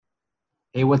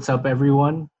Hey, what's up,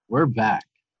 everyone? We're back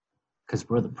because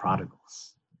we're the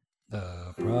prodigals.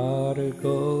 The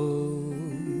prodigals.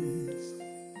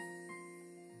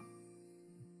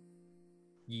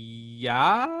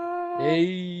 Yeah.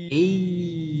 Hey.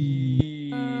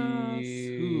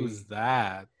 Who's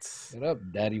that? What up,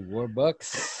 Daddy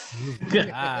Warbucks? Who's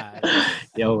that?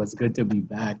 Yo, it's good to be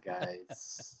back,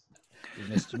 guys. We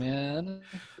missed you, man.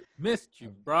 Missed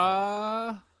you,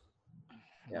 bruh.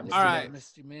 Yeah, All right.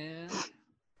 Missed you, man.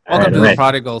 Welcome to all the right.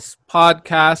 Prodigals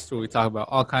podcast, where we talk about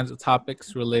all kinds of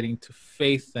topics relating to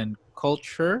faith and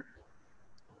culture.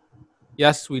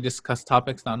 Yes, we discuss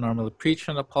topics not normally preached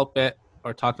from the pulpit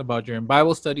or talked about during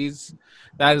Bible studies.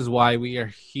 That is why we are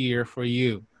here for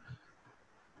you.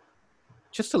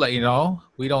 Just to let you know,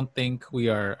 we don't think we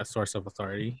are a source of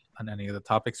authority on any of the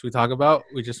topics we talk about.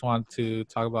 We just want to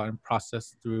talk about and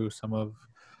process through some of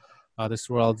this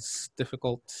world's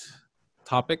difficult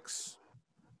topics.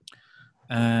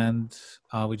 And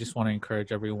we just want to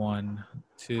encourage everyone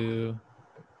to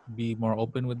be more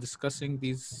open with discussing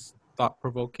these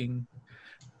thought-provoking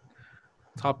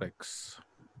topics.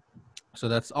 So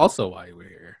that's also why we're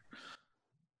here.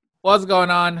 What's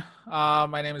going on?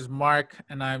 My name is Mark,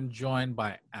 and I'm joined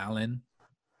by Alan.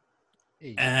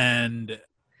 Hey. And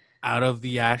out of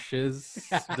the ashes,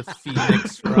 the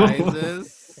phoenix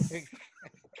rises.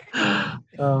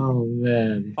 Oh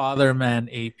man, Father Man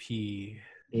AP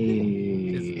hey,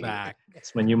 is back.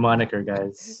 It's my new moniker,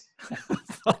 guys.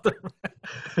 Father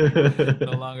Man.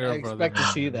 No longer I a brother expect to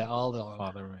man, see that all the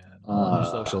Father Man. on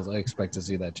socials. I expect to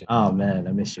see that change. Oh man,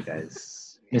 I miss you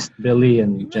guys. Missed Billy We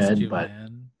and missed Jed, you, but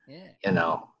man. Yeah. you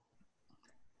know,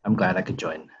 I'm glad I could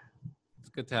join. It's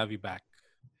good to have you back.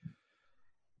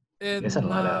 You guys had a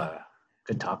lot of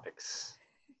good topics.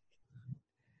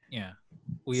 Yeah,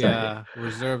 we Sorry.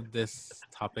 reserved this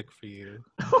topic for you.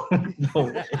 No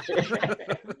way.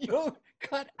 Yo,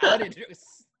 got outed. It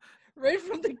was right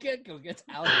from the get-go gets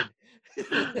outed. It's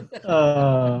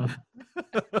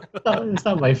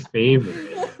not my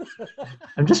favorite.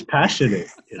 I'm just passionate,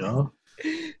 you know.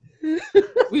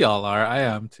 We all are. I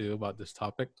am too about this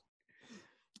topic.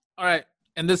 All right.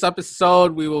 In this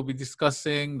episode, we will be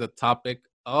discussing the topic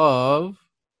of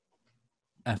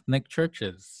ethnic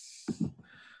churches.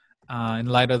 In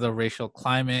light of the racial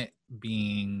climate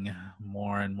being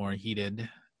more and more heated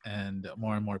and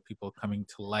more people coming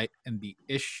to light in the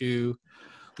issue,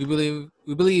 we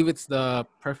believe it's the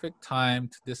perfect time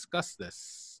to discuss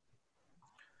this.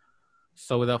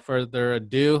 So without further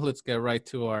ado, let's get right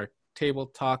to our Table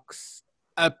Talks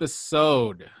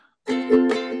episode.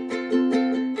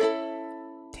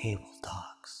 Table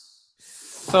Talks.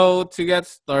 So to get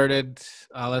started,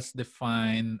 let's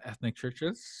define ethnic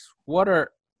churches. What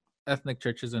are ethnic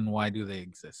churches and why do they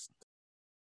exist?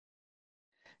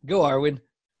 Go, Arwin.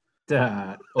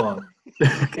 Well,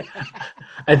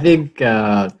 I think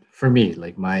for me,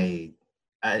 like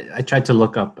I tried to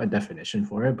look up a definition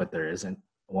for it, but there isn't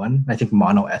one. I think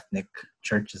mono-ethnic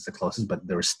church is the closest, but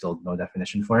there was still no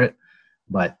definition for it.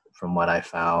 But from what I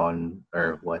found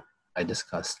or what I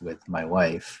discussed with my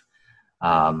wife,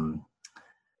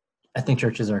 ethnic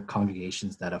churches are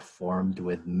congregations that are formed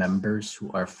with members who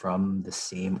are from the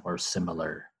same or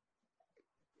similar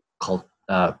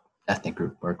ethnic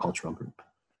group or cultural group.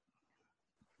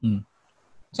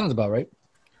 Sounds about right.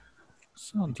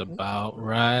 Sounds about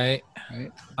right.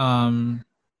 Right.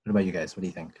 What about you guys? What do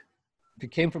you think? If you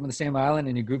came from the same island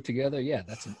and you grouped together, yeah,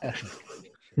 that's an ethnic.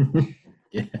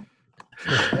 Yeah.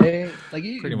 Right? Like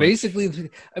Pretty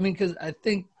basically, I mean, because I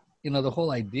think the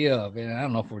whole idea of it. And I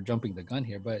don't know if we're jumping the gun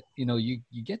here, but you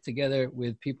get together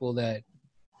with people that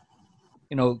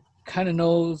kind of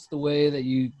knows the way that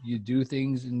you do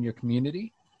things in your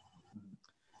community,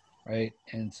 right?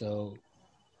 And so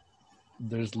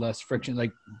there's less friction.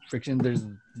 There's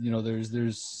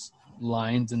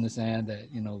lines in the sand that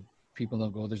people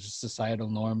don't go. There's just societal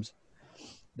norms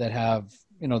that have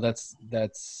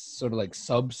that's sort of like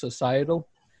sub-societal,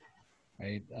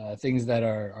 right? Things that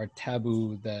are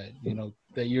taboo that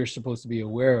that you're supposed to be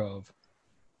aware of.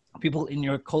 People in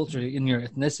your culture, in your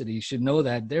ethnicity, should know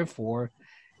that. Therefore,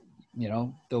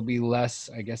 there'll be less.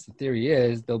 I guess the theory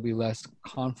is there'll be less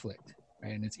conflict,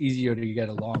 right? And it's easier to get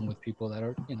along with people that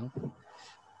are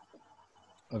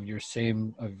of your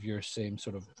same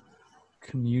sort of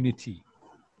community,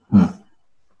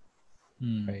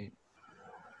 right?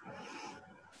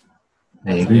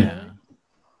 I agree. Yeah.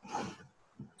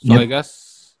 So Yep. I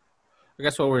guess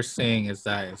what we're saying is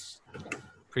that it's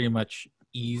pretty much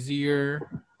easier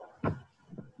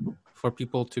for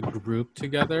people to group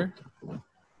together.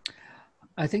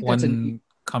 I think that's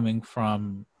coming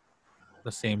from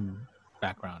the same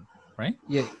background, right?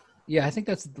 Yeah, Yeah, I think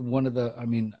that's one of the. I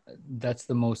mean, that's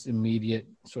the most immediate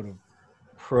sort of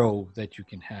pro that you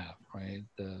can have, right?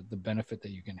 The benefit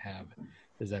that you can have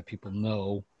is that people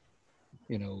know,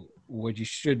 what you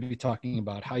should be talking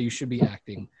about, how you should be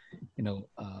acting,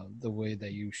 the way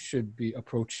that you should be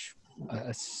approach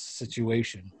a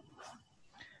situation,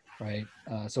 right?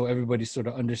 So everybody sort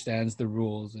of understands the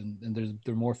rules, and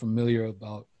they're more familiar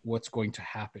about what's going to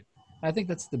happen. I think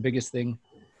that's the biggest thing,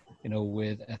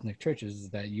 with ethnic churches, is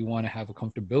that you want to have a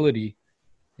comfortability,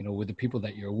 with the people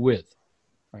that you're with,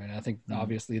 right? And I think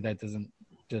obviously that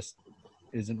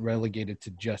isn't relegated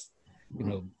to just,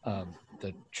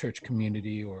 the church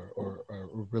community or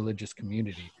religious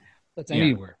community. That's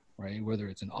anywhere, right? Whether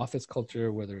it's an office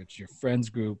culture, whether it's your friends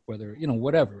group, whether,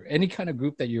 whatever, any kind of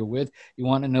group that you're with, you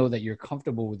want to know that you're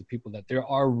comfortable with the people, that there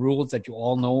are rules that you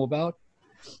all know about,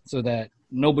 so that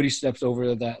nobody steps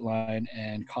over that line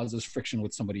and causes friction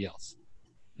with somebody else.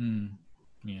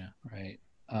 Yeah. Right.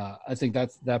 I think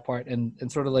that's that part. And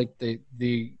sort of like the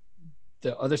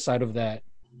other side of that,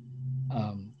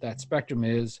 that spectrum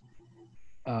is,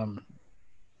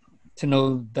 to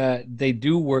know that they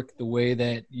do work the way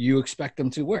that you expect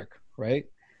them to work, right?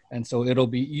 And so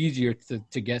it'll be easier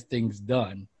to get things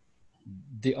done.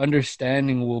 The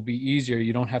understanding will be easier.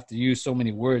 You don't have to use so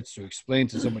many words to explain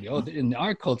to somebody, oh, in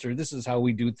our culture, this is how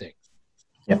we do things.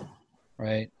 Yep.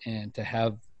 Right. And to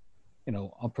have,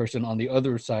 a person on the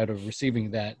other side of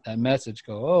receiving that message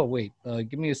go, oh, wait,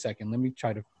 give me a second. Let me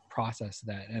try to process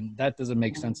that. And that doesn't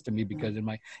make sense to me, because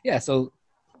so,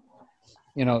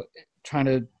 trying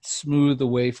to smooth the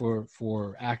way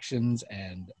for actions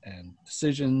and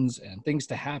decisions and things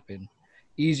to happen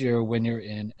easier when you're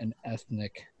in an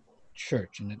ethnic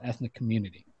church, in an ethnic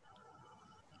community,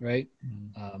 right?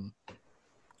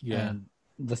 And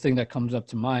the thing that comes up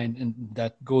to mind, and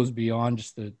that goes beyond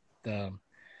just the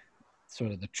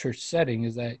sort of the church setting,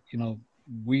 is that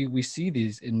we see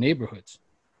these in neighborhoods,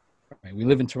 right? We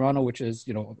live in Toronto, which is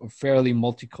a fairly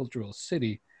multicultural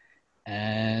city,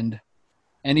 and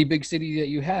any big city that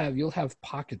you have, you'll have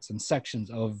pockets and sections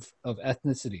of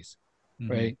ethnicities,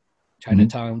 right?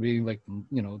 Chinatown being like,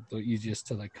 the easiest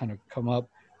to like kind of come up.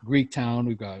 Greek town,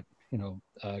 we've got,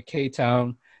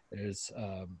 K-town, there's,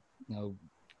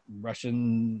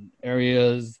 Russian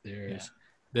areas, there's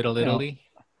Little Italy.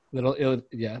 Little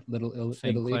Italy.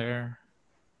 St. Clair.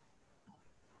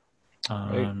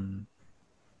 Right.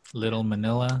 Little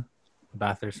Manila,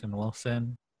 Bathurst and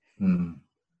Wilson.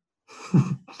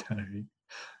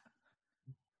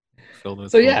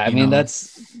 So yeah, I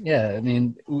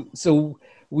mean so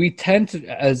we tend to,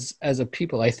 as a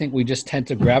people, I think we just tend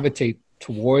to gravitate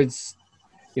towards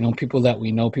people that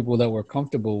we know, people that we're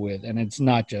comfortable with, and it's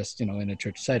not just in a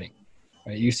church setting,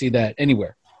 right? You see that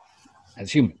anywhere as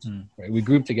humans, right? We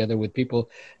group together with people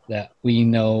that we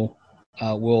know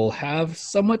will have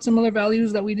somewhat similar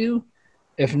values that we do,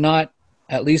 if not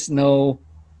at least know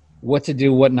what to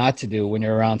do, what not to do when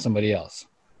you're around somebody else,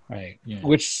 right? Yeah.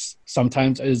 Which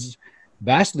sometimes is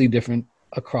vastly different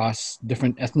across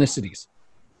different ethnicities.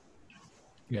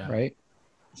 Yeah. Right.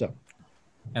 So.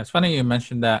 Yeah, it's funny you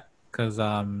mentioned that, because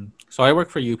so I work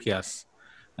for UPS,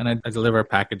 and I deliver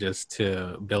packages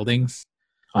to buildings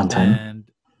on time,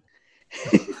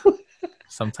 and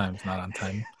sometimes not on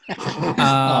time.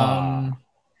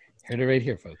 Heard it right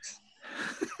here, folks.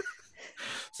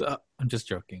 So I'm just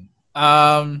joking.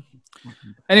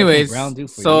 Anyways,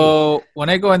 so when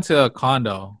I go into a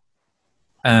condo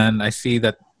and I see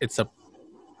that it's a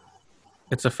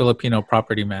Filipino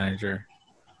property manager,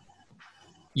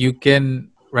 you can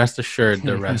rest assured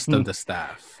the rest of the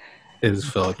staff is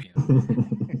Filipino.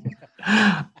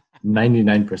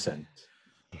 99%.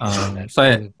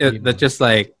 So that just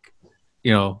like,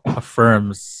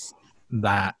 affirms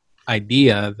that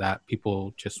idea that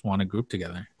people just want to group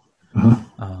together.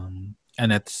 And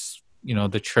it's,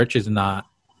 the church is not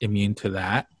immune to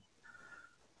that.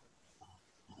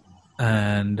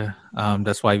 And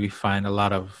that's why we find a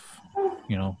lot of,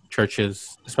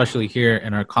 churches, especially here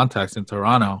in our context in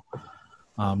Toronto,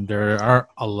 there are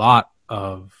a lot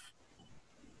of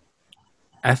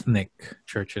ethnic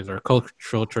churches or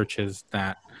cultural churches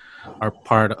that are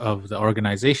part of the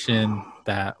organization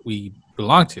that we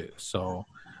belong to. So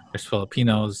there's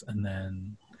Filipinos, and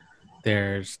then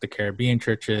there's the Caribbean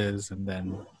churches, and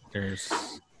then there's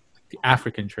the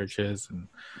African churches, and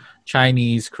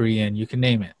Chinese, Korean, you can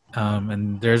name it.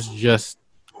 And there's just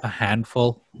a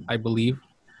handful, I believe,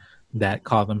 that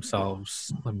call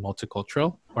themselves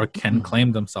multicultural or can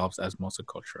claim themselves as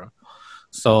multicultural.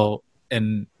 So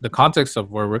in the context of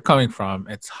where we're coming from,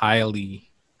 it's highly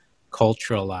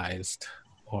culturalized,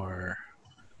 or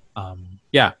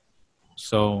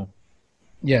So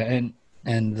yeah, and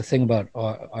and the thing about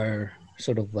our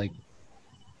sort of like,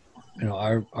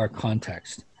 our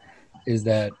context is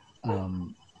that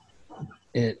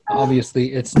it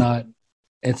obviously it's not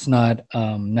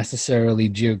necessarily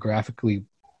geographically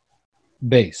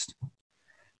based,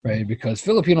 right? Because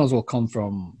Filipinos will come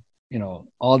from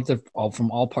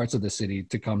from all parts of the city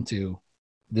to come to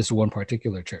this one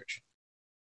particular church,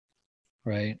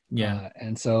 right? Yeah.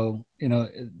 And so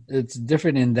it's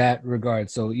different in that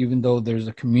regard. So even though there's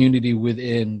a community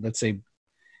within, let's say,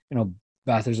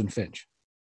 Bathurst and Finch,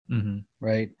 Mm-hmm.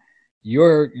 right?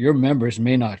 Your members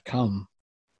may not come,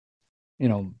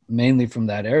 mainly from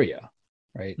that area,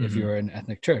 right? If Mm-hmm. you're an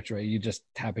ethnic church, right? You just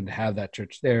happen to have that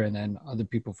church there, and then other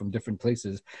people from different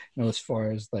places, as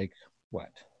far as like what,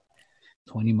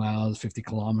 20 miles, 50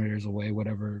 kilometers away,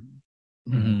 whatever.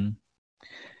 Mm-hmm.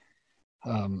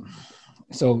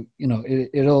 So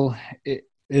it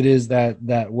is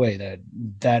that way,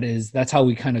 that's how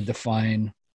we kind of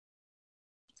define,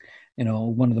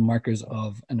 one of the markers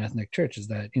of an ethnic church is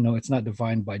that it's not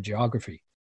defined by geography,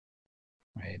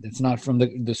 right? It's not from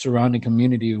the surrounding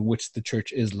community in which the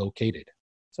church is located.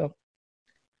 So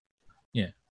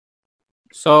Yeah.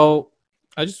 So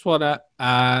I just want to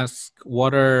ask,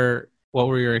 what were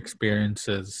your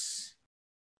experiences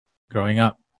growing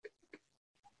up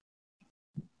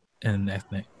in an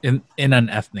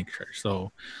ethnic church?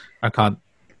 So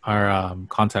our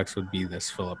context would be this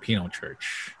Filipino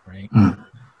church, right?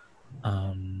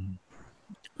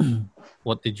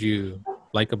 What did you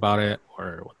like about it,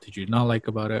 or what did you not like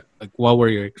about it? Like, what were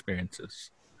your experiences?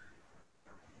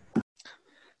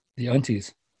 the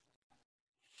aunties.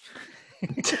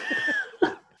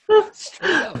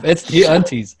 Straight up, it's the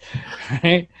aunties,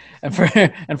 right?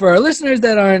 And for our listeners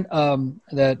that aren't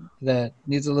that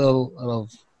needs a little a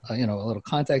little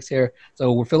context here.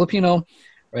 So we're Filipino,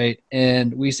 right?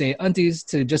 And we say aunties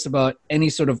to just about any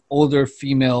sort of older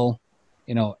female,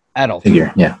 adult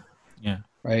Figure. Yeah. Yeah.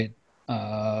 right?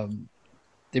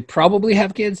 They probably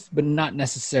have kids, but not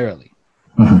necessarily,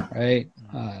 right?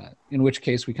 In which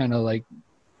case we kind of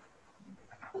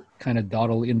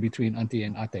dawdle in between auntie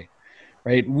and ate,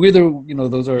 right? Whether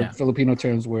those are Filipino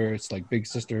terms where it's like big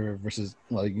sister versus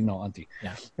auntie,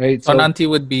 right? So an auntie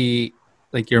would be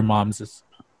like your mom's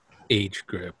age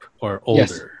group or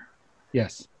older.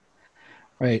 Yes.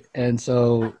 Right. And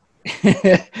so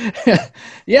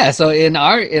so in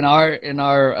our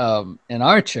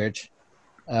church,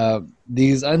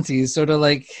 these aunties sort of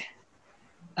like,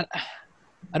 I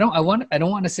don't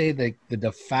want to say the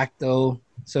de facto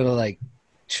sort of like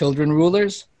children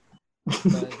rulers,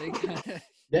 but they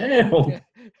Damn.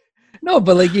 no,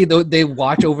 but like they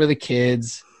watch over the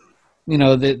kids.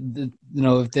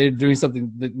 If they're doing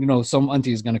something, that some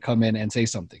auntie is going to come in and say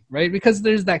something, right? Because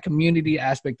there's that community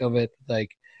aspect of it.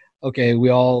 Like, okay, we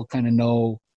all kind of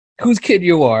know whose kid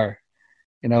you are.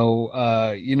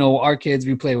 Our kids,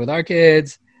 we play with our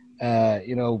kids.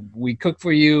 We cook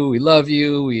for you, we love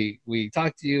you, we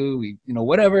talk to you,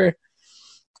 whatever.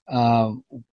 And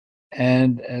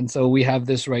so we have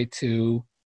this right to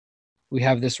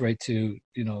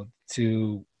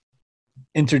to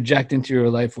interject into your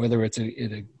life, whether it's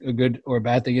a good or a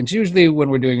bad thing. It's usually when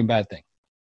we're doing a bad thing,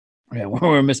 right? When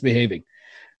we're misbehaving,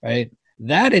 right?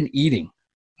 That and eating.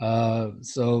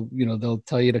 So they'll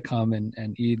tell you to come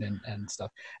and eat and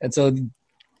stuff. And so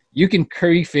you can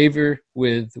curry favor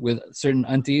with certain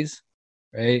aunties,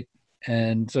 right?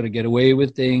 And sort of get away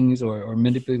with things or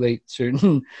manipulate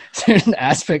certain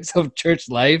aspects of church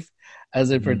life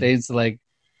as it pertains to like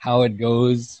how it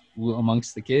goes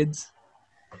amongst the kids.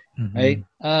 Right?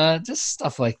 Just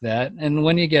stuff like that. And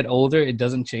when you get older, it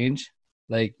doesn't change.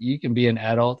 Like, you can be an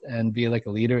adult and be like a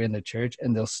leader in the church,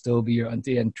 and they'll still be your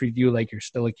auntie and treat you like you're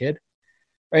still a kid,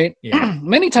 right? Yeah.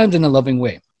 Many times in a loving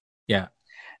way. Yeah.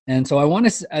 And so I want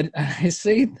to say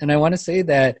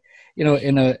that,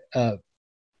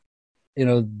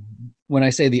 when I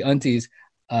say the aunties,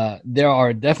 there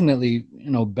are definitely,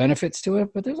 benefits to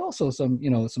it, but there's also some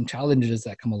challenges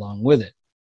that come along with it.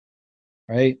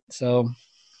 Right. So,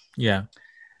 yeah.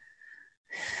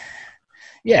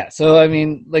 So, I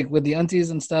mean, like with the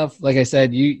aunties and stuff, like I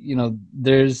said,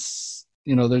 there's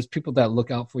people that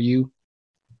look out for you.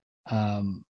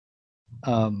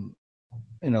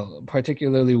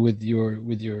 Particularly with your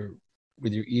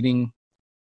eating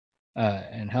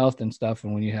and health and stuff.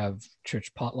 And when you have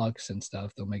church potlucks and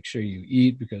stuff, they'll make sure you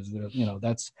eat because,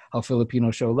 that's how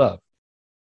Filipinos show love,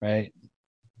 right?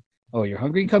 Oh, you're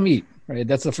hungry? Come eat, right?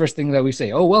 That's the first thing that we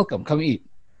say. Oh, welcome, come eat,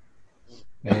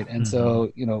 right? And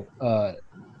so,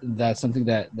 that's something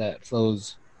that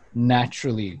flows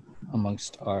naturally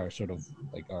amongst our sort of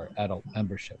like our adult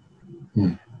membership,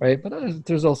 right? But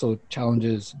there's also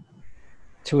challenges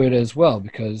to it as well,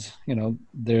 because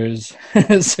there's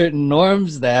certain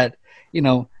norms that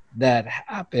that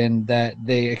happen that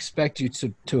they expect you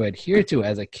to adhere to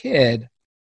as a kid.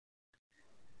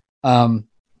 But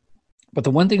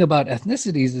the one thing about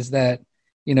ethnicities is that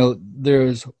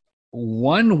there's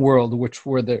one world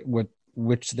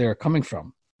which they're coming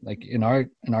from. Like in our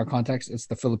context, it's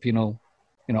the Filipino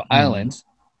islands,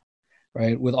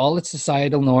 right, with all its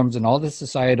societal norms and all its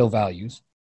societal values.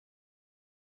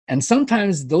 And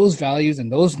sometimes those values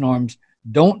and those norms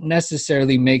don't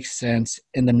necessarily make sense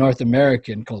in the North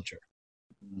American culture.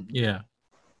 Yeah.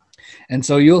 And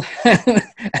so you'll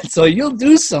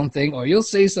do something, or you'll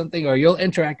say something, or you'll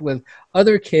interact with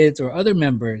other kids or other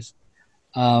members,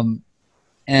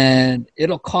 and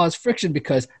it'll cause friction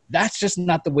because that's just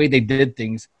not the way they did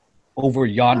things over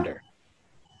yonder.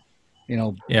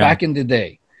 Back in the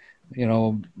day,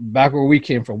 back where we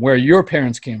came from, where your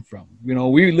parents came from.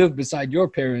 We lived beside your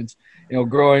parents,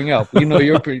 growing up.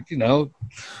 Your,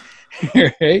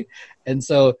 right? And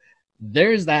so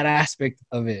there's that aspect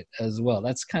of it as well.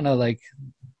 That's kind of like,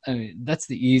 that's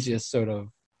the easiest sort of,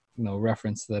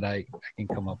 reference that I can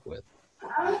come up with.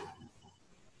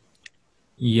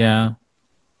 Yeah.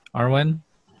 Arwen,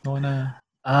 you wanna?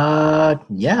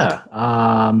 Yeah.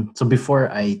 So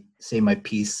before I say my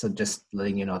piece, so just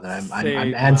letting you know that I'm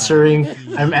Say answering my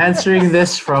piece. I'm answering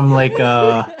this from like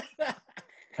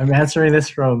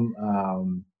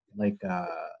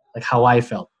like how I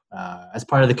felt as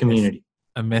part of the community.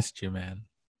 I missed you, man.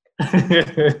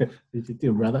 Did you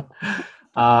too, brother?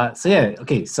 So yeah,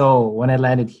 okay. So when I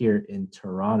landed here in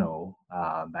Toronto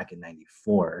back in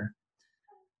 '94,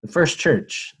 the first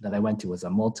church that I went to was a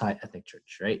multi-ethnic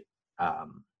church, right?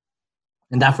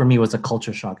 And that for me was a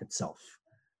culture shock itself.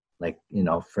 Like,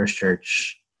 first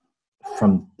church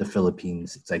from the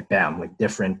Philippines, it's like bam, like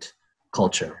different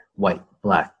culture, white,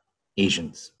 black,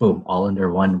 Asians, boom, all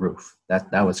under one roof.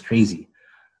 That was crazy.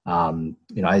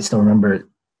 I still remember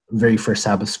very first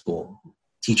Sabbath school,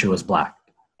 teacher was black,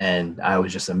 and I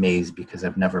was just amazed because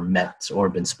I've never met or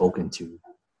been spoken to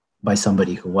by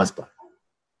somebody who was black.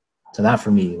 So that for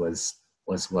me was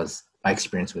my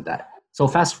experience with that. So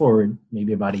fast forward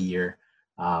maybe about a year,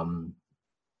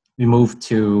 we moved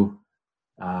to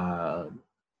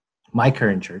my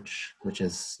current church, which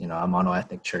is a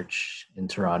monoethnic church in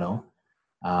Toronto.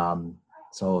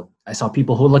 So I saw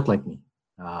people who looked like me.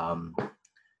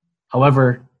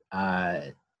 However,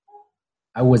 I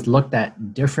was looked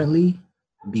at differently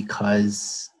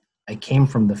because I came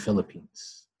from the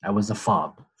Philippines. I was a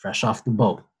fob, fresh off the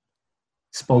boat,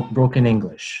 spoke broken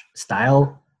English,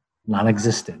 style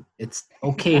non-existent. It's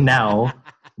okay now,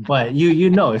 but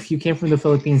if you came from the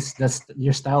Philippines,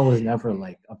 your style was never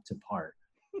like up to par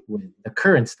with the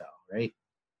current style, right?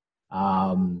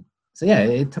 So yeah,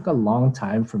 it took a long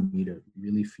time for me to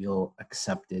really feel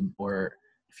accepted or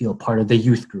feel part of the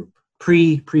youth group.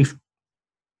 Pre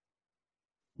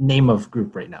name of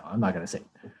group right now. I'm not gonna say.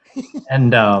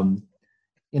 And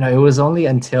it was only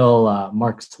until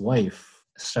Mark's wife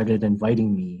started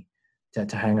inviting me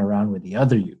to hang around with the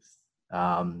other youth.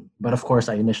 But of course,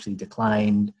 I initially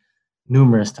declined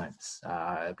numerous times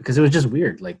because it was just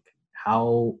weird. Like,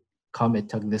 how come it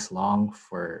took this long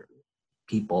for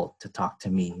people to talk to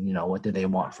me? What do they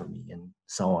want from me, and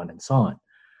so on and so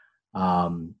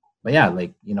on. But yeah,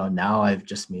 like, now I've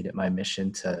just made it my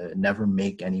mission to never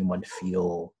make anyone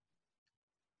feel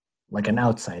like an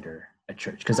outsider at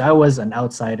church, because I was an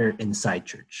outsider inside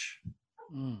church.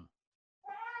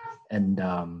 And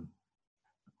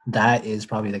that is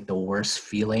probably like the worst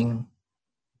feeling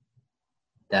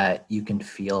that you can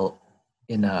feel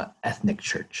in a ethnic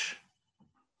church,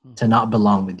 to not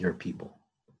belong with your people.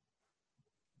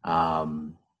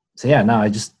 So yeah, no,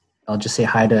 I'll just say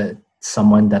hi to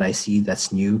someone that I see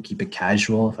that's new, keep it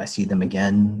casual. If I see them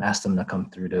again, ask them to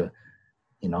come through to,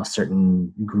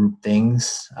 certain group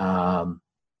things.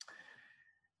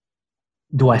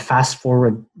 Do I fast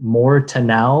forward more to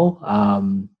now?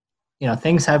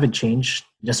 Things haven't changed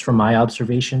just from my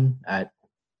observation at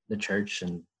the church,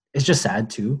 and it's just sad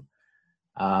too.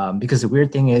 Because the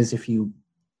weird thing is, if you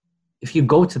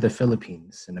go to the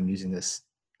Philippines, and I'm using this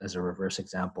as a reverse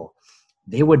example,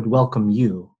 they would welcome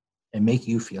you and make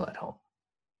you feel at home.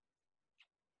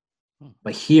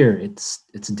 But here it's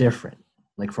different.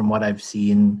 Like, from what I've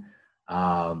seen,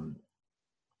 I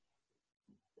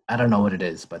don't know what it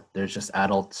is, but there's just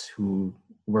adults who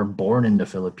were born in the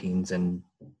Philippines and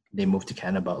they moved to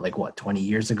Canada about 20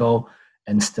 years ago,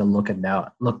 and still look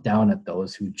down at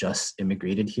those who just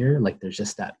immigrated here. Like, there's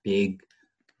just that big,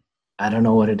 I don't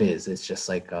know what it is. It's just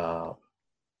like I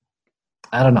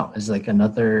don't know. It's like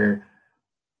another,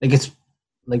 like, it's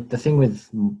like the thing with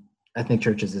ethnic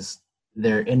churches is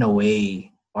they're in a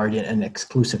way are in an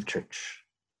exclusive church,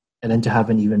 and then to have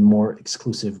an even more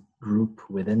exclusive group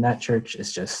within that church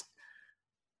is just,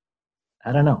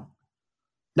 I don't know.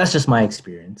 That's just my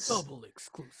experience. Double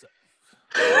exclusive.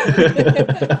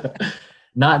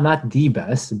 Not the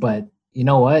best, but you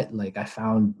know what? Like I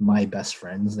found my best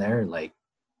friends there, like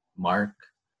Mark,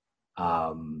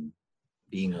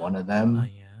 being one of them.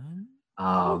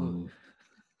 Kuya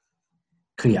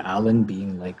Allen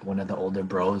being like one of the older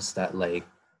bros that like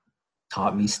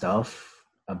taught me stuff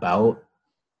about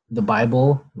the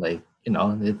Bible. Like, you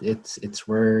know, it's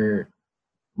where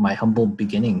my humble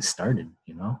beginnings started,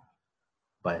 you know.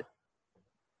 But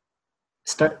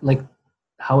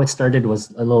how it started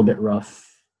was a little bit rough.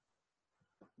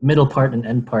 Middle part and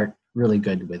end part really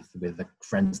good with the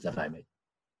friends that I made.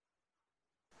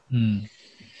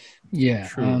 Yeah.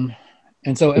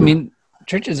 And so I mean,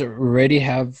 churches already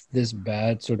have this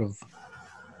bad sort of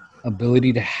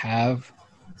ability to have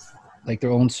like their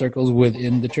own circles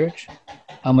within the church.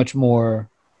 How much more,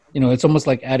 you know, it's almost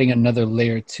like adding another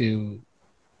layer to,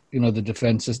 you know, the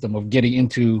defense system of getting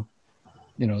into,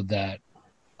 you know, that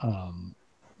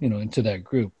you know, into that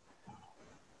group.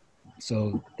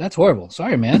 So that's horrible.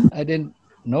 Sorry, man. I didn't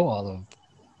know all of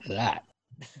that.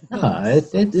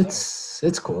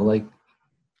 It's cool. Like,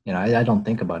 you know, I don't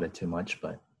think about it too much,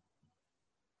 but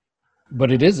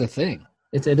it is a thing.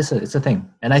 It's a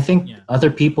thing, and I think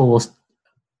other people will.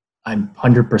 I'm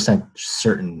 100%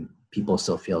 certain people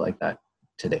still feel like that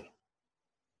today.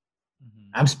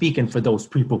 I'm speaking for those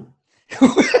people.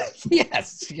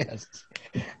 Yes.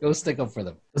 Go stick up for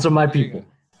them. Those are my people.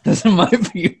 Those are my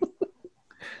people.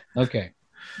 Okay,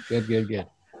 good.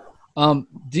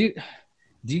 Do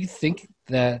you think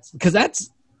that, because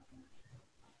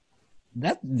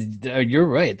you're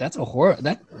right. That's a horror.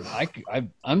 That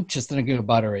I'm just thinking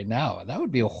about it right now. That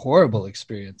would be a horrible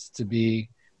experience to be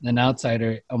an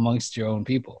outsider amongst your own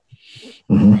people,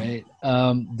 right?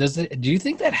 Do you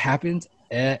think that happens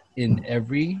in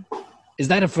every? Is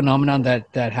that a phenomenon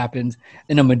that happens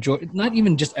in a majority? Not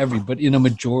even just every, but in a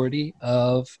majority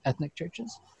of ethnic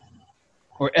churches,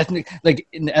 or ethnic, like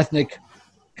in the ethnic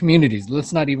communities.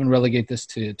 Let's not even relegate this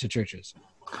to churches.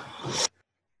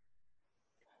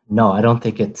 No, I don't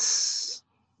think it's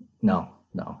no.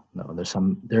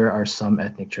 There are some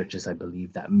ethnic churches I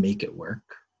believe that make it work,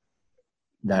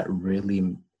 that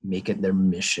really make it their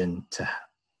mission to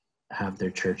have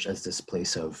their church as this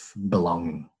place of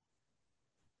belonging.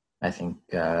 I think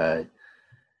I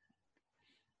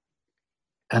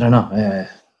don't know.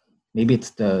 Maybe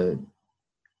it's a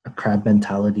crab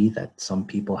mentality that some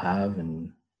people have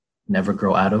and never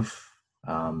grow out of.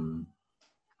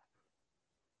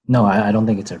 No, I don't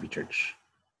think it's every church.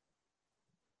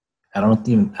 I don't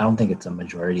think it's a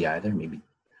majority either. Maybe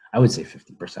I would say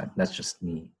 50%. That's just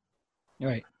me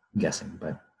guessing,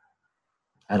 but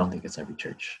I don't think it's every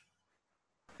church.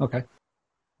 Okay.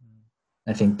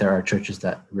 I think there are churches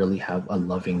that really have a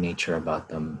loving nature about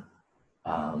them.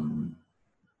 And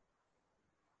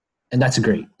that's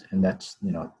great. And that's,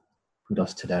 you know,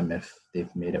 kudos to them if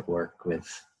they've made it work with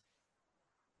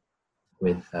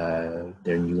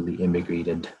their newly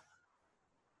immigrated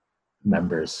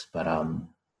members. But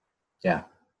yeah,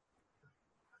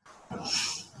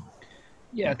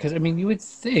 because I mean, you would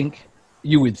think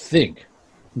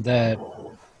that,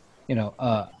 you know,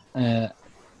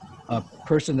 a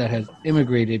person that has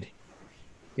immigrated,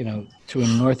 you know, to a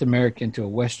North American, to a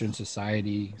Western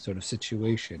society sort of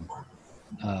situation,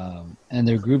 and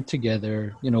they're grouped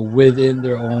together, you know, within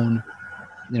their own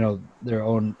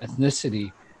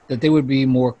ethnicity, that they would be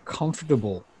more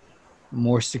comfortable,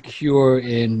 more secure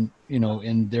in, you know,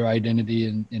 in their identity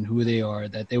and in who they are,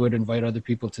 that they would invite other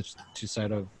people to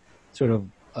sort of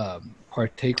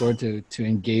partake or to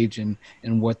engage in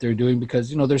what they're doing, because,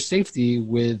 you know, there's safety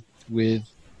with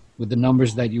the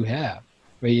numbers that you have,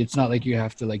 right? It's not like you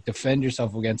have to like defend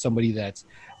yourself against somebody that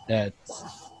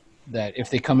if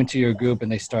they come into your group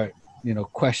and they start, you know,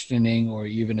 questioning or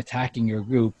even attacking your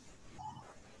group,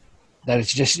 that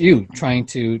it's just you trying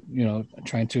to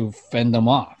fend them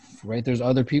off, right? There's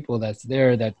other people that's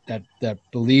there that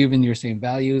believe in your same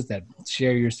values, that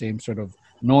share your same sort of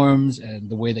norms and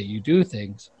the way that you do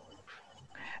things.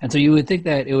 And so you would think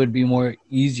that it would be more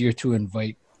easier to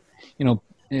invite,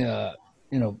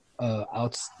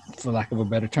 out, for lack of a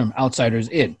better term, outsiders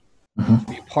in, to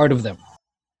be part of them.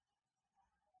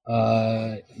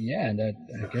 And that,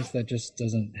 I guess that just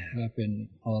doesn't happen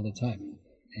all the time.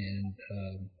 And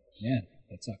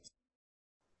that sucks.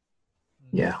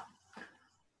 Yeah.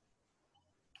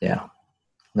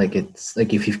 Like, it's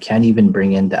like if you can't even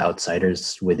bring in the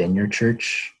outsiders within your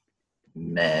church,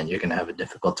 man, you're gonna have a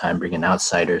difficult time bringing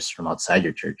outsiders from outside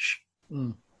your church.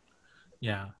 Mm.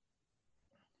 Yeah.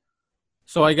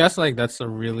 So I guess like that's a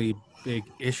really big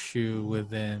issue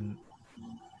within,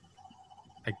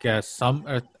 I guess, some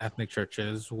ethnic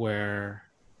churches where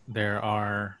there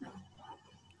are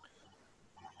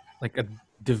like a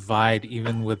divide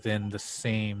even within the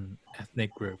same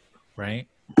ethnic group, right?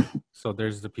 So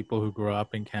there's the people who grew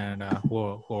up in Canada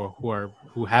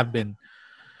who have been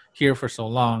here for so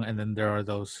long, and then there are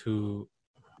those who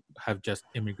have just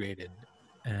immigrated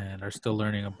and are still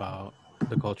learning about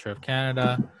the culture of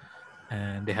Canada,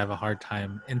 and they have a hard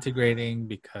time integrating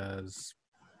because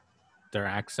their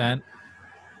accent,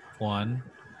 one,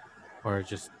 or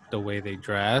just the way they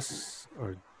dress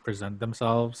or present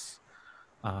themselves.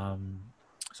 Um,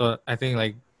 so I think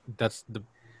like that's the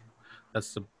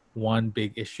that's the one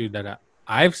big issue that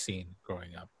I've seen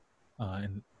growing up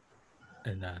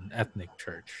in an ethnic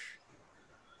church.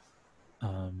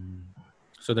 Um,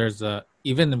 so there's a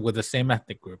even with the same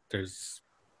ethnic group, there's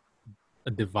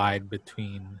a divide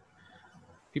between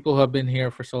people who have been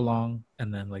here for so long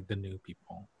and then like the new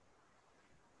people.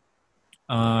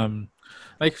 Um,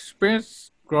 my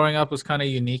experience growing up was kind of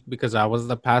unique because I was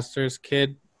the pastor's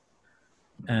kid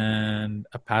and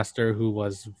a pastor who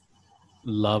was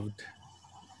loved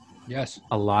Yes.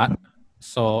 a lot.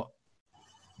 So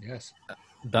Yes.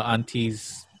 the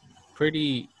aunties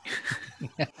pretty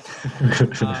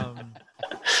um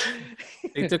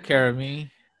they took care of me,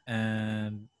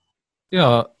 and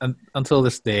until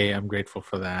this day I'm grateful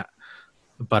for that.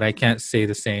 But I can't say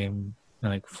the same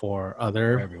like for For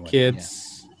other everyone. Yeah.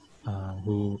 kids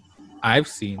who I've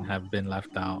seen have been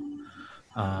left out.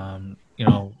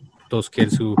 Those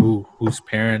kids whose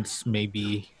parents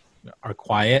maybe are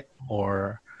quiet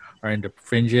or are in the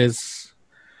fringes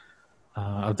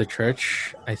of the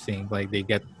church. I think like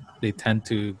they tend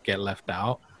to get left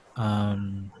out.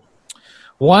 Um,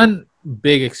 One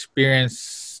big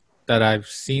experience that I've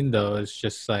seen though is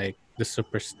just like the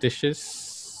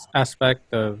superstitious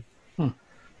aspect of Hmm.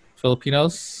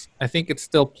 Filipinos. I think it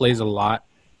still plays a lot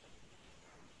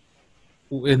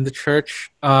in the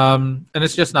church, and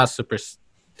it's just not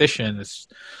superstition. It's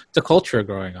the culture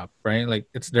growing up, right? Like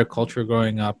it's their culture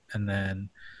growing up, um,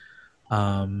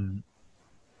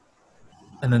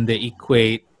 and then they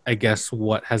equate, I guess,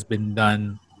 what has been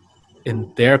done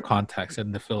in their context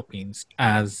in the Philippines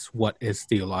as what is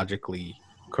theologically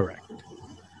correct.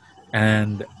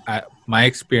 And my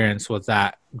experience was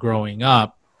that growing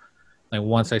up, like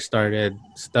once I started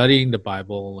studying the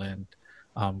Bible and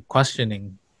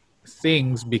questioning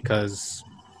things, because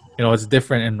it's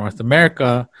different in North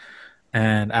America,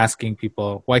 and asking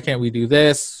people why can't we do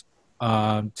this,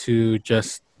 to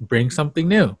just bring something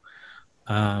new.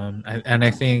 And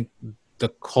I think the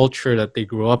culture that they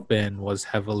grew up in was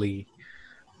heavily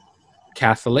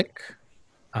Catholic,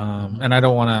 and I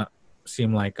don't want to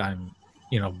seem like I'm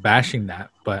bashing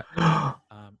that, but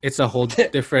it's a whole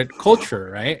different culture,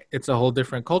 right? It's a whole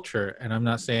different culture, and I'm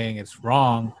not saying it's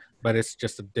wrong, but it's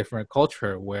just a different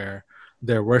culture where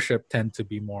their worship tend to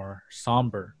be more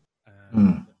somber.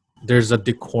 Mm. There's a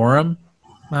decorum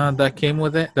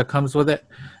that comes with it,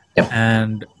 Yep.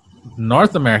 and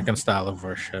North American style of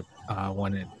worship,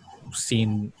 when it's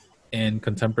seen in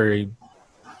contemporary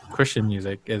Christian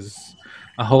music, is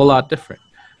a whole lot different.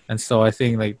 And so I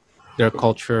think like their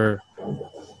culture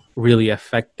really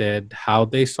affected how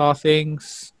they saw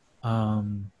things,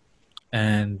 um,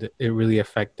 and it really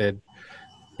affected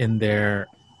in their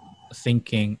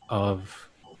thinking of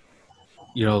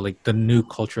like the new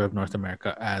culture of North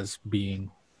America as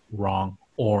being wrong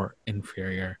or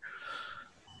inferior.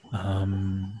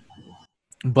 Um,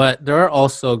 but there are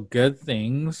also good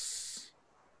things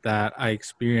that I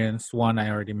experienced. One I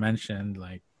already mentioned,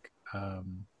 like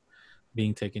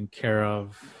being taken care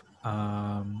of,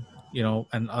 and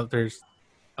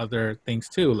other things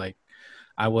too. Like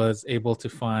I was able to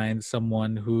find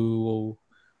someone who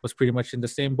was pretty much in the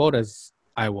same boat as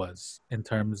I was, in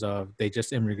terms of they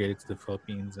just immigrated to the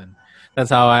Philippines, and that's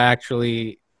how I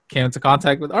actually came into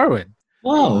contact with Arwin.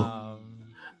 Wow.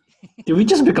 Um, Did we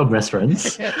just become best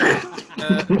friends?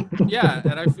 yeah,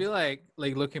 and I feel like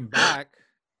looking back,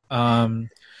 um,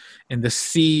 in the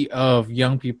sea of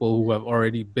young people who have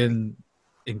already been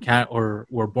in Canada or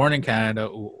were born in Canada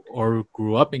or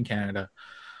grew up in Canada,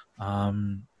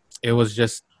 it was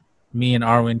just me and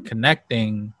Arwin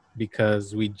connecting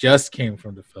because we just came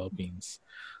from the Philippines.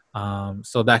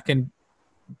 So that can,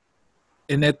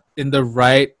 in the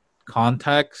right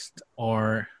context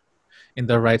or in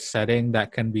the right setting,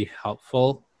 that can be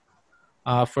helpful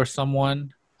for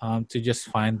someone, to just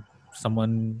find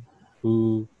someone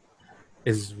who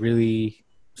is really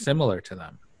similar to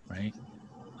them, right?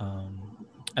 Um,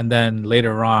 And then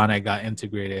later on, I got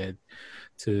integrated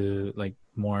to like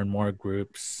more and more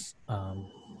groups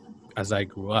as I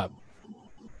grew up.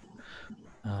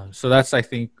 So that's, I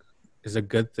think, is a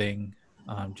good thing.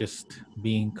 Just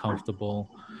being comfortable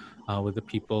with the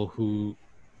people who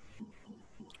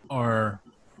are,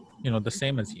 the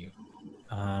same as you,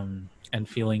 and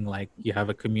feeling like you have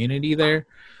a community there.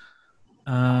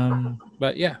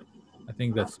 But yeah, I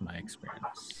think that's my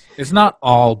experience. It's not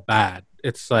all bad.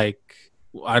 It's like,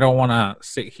 I don't want to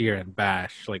sit here and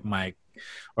bash like my,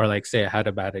 or like say I had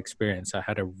a bad experience. I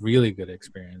had a really good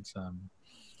experience.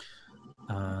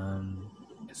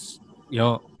 It's,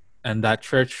 and that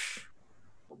church,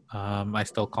 I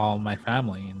still call my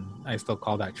family, and I still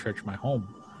call that church my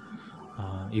home.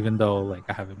 Even though like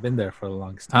I haven't been there for the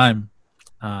longest time.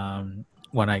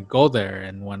 When I go there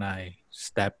and when I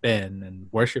step in and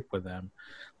worship with them,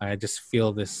 I just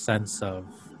feel this sense of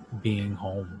being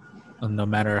home. And no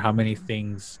matter how many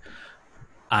things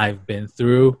I've been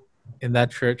through in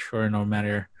that church, or no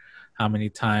matter how many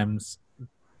times,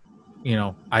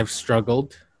 I've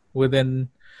struggled within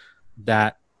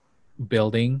that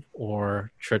building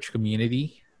or church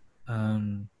community,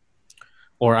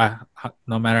 or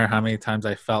no matter how many times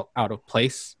I felt out of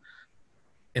place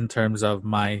in terms of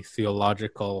my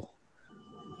theological,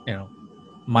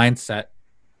 mindset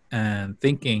and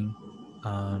thinking,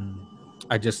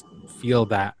 I just feel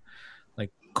that,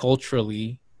 like,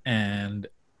 culturally, and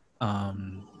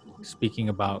speaking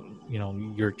about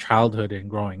your childhood and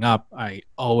growing up, I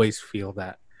always feel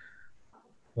that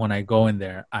when I go in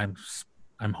there, I'm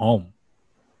home,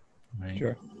 right?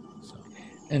 Sure. So.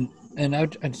 And I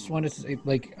just wanted to say,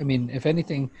 like, I mean, if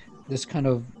anything, this kind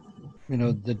of,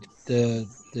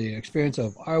 the experience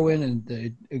of Arwen and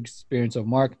the experience of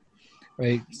Mark,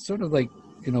 right? Sort of like,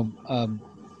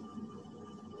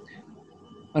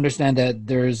 understand that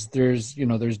there's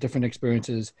different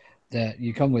experiences that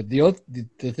you come with.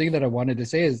 The thing that I wanted to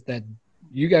say is that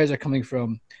you guys are coming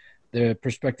from the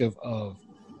perspective of,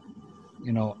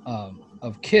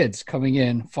 of kids coming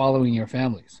in, following your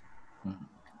families.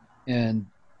 And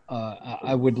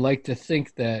I would like to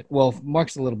think that, well,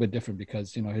 Mark's a little bit different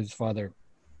because, his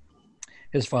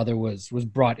father was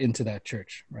brought into that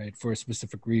church, right, for a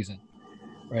specific reason,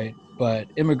 right? But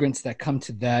immigrants that come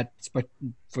to that,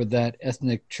 for that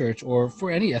ethnic church, or for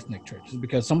any ethnic church, is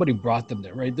because somebody brought them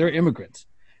there, right? They're immigrants,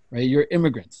 right? You're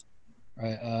immigrants,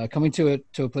 right? Coming to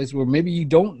a place where maybe you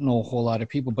don't know a whole lot of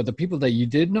people, but the people that you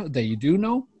do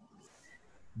know,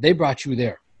 they brought you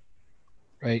there,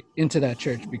 right, into that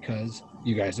church because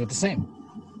you guys are the same,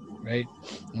 right?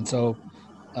 And so,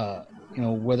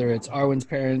 whether it's Arwen's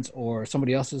parents or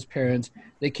somebody else's parents,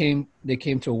 they came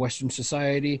to a Western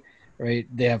society, right?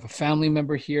 They have a family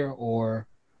member here, or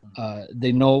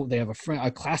they know they have a friend, a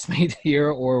classmate here,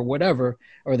 or whatever,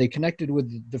 or they connected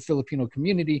with the Filipino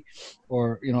community,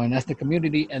 or an ethnic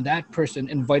community, and that person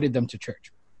invited them to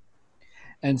church.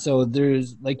 And so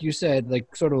there's, like you said,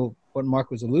 like sort of what Mark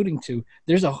was alluding to,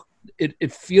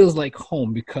 it feels like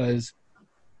home because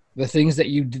the things that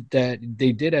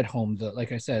they did at home,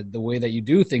 like I said, the way that you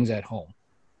do things at home,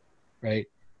 right?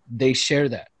 They share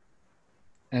that.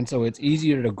 And so it's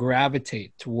easier to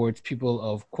gravitate towards people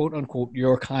of quote unquote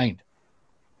your kind,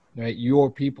 right?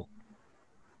 Your people.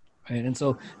 Right. And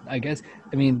so I guess,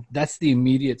 I mean, that's the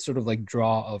immediate sort of like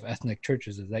draw of ethnic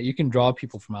churches, is that you can draw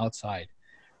people from outside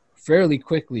fairly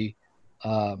quickly.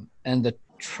 And the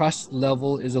trust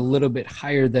level is a little bit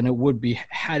higher than it would be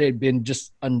had it been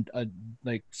just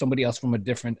like somebody else from a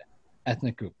different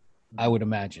ethnic group, I would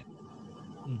imagine.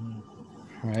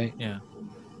 Mm-hmm. Right. Yeah.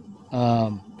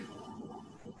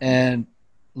 And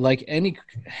like any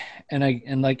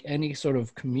sort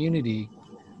of community,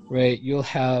 right, you'll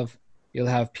have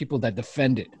people that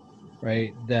defend it,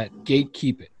 right, that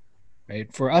gatekeep it,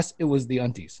 right? For us, it was the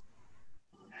aunties,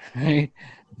 right?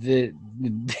 The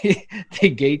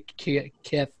gate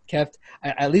kept,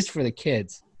 at least for the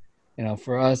kids.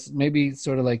 For us, maybe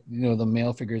sort of like, the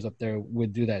male figures up there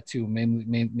would do that too,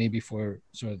 maybe for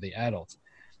sort of the adults,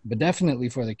 but definitely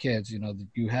for the kids,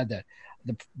 you had that.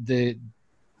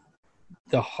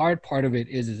 The hard part of it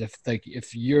is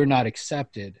if you're not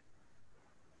accepted,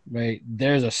 right,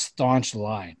 there's a staunch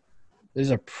line.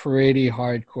 There's a pretty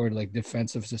hardcore like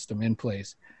defensive system in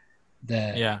place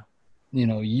that,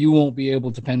 you won't be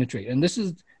able to penetrate. And this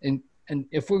is, and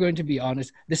if we're going to be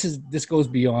honest, this goes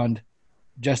beyond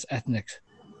just ethnic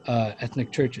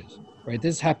churches, right?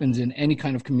 This happens in any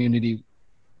kind of community,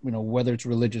 whether it's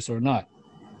religious or not.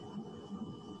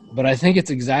 But I think it's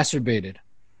exacerbated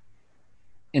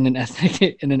in an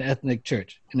ethnic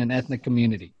church, in an ethnic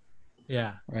community.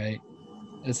 Yeah. Right.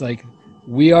 It's like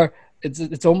we are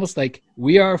it's almost like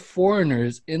we are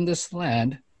foreigners in this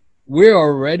land. We're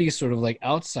already sort of like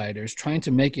outsiders trying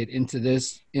to make it into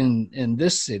this in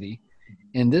this city,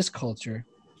 in this culture.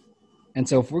 And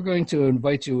so if we're going to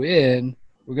invite you in,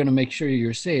 we're going to make sure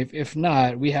you're safe. If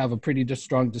not, we have a pretty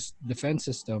strong defense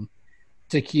system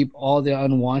to keep all the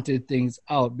unwanted things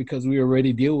out, because we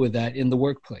already deal with that in the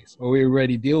workplace, or we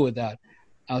already deal with that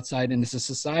outside in this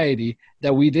society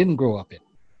that we didn't grow up in.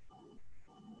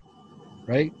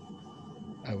 Right?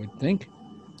 I would think.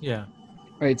 Yeah.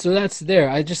 Right. So that's there.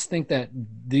 I just think that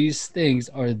these things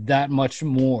are that much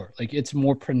more, like it's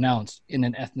more pronounced in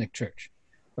an ethnic church.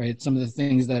 Right. Some of the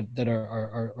things that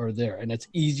are there. And it's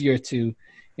easier to,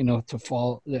 to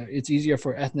fall. It's easier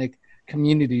for ethnic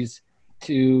communities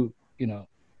to,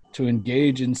 to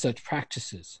engage in such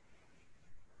practices.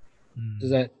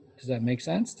 Does Mm. that make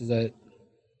sense? Does that?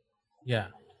 Yeah.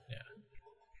 Yeah.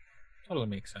 Totally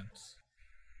makes sense.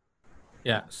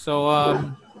 Yeah.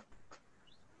 So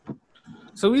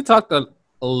we talked a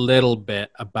little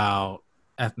bit about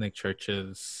ethnic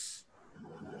churches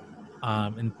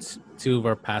in two of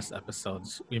our past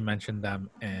episodes. We mentioned them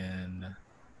in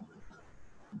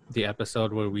the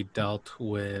episode where we dealt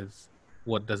with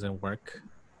what doesn't work,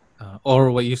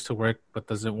 or what used to work but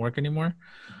doesn't work anymore.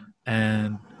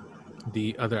 And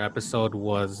the other episode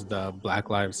was the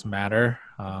Black Lives Matter,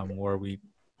 where we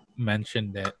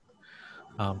mentioned it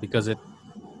because it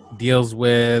deals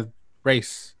with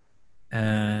race,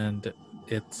 and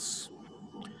it's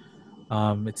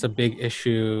a big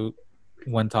issue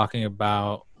when talking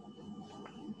about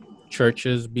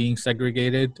churches being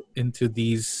segregated into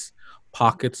these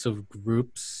pockets of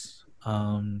groups.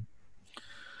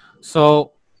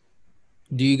 So,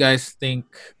 do you guys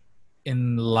think,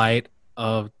 in light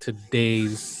of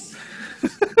today's,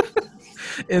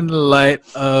 in light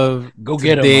of Go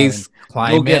get them, Marvin. today's Go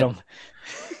get climate,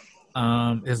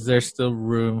 them. is there still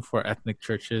room for ethnic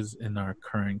churches in our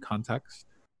current context?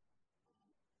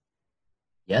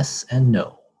 Yes and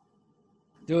no.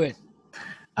 Do it.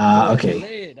 Do it. Okay.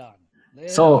 Lay it on. Lay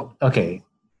it So, okay.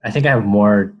 I think I have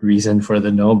more reason for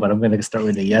the no, but I'm going to start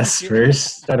with the yes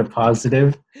first. Start a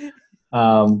positive.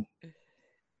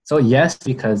 So, yes,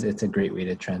 because it's a great way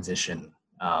to transition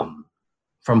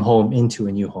from home into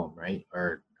a new home, right?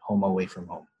 Or home away from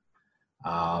home.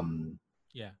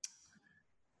 Yeah.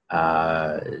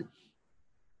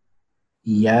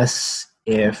 Yes,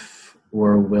 if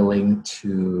we're willing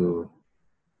to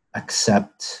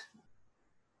accept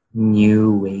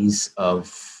new ways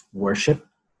of worship.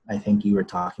 I think you were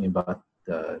talking about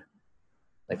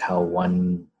how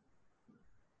one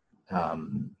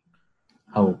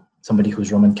how somebody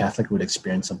who's Roman Catholic would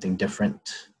experience something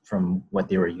different from what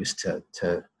they were used to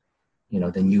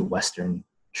the new Western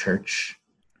church.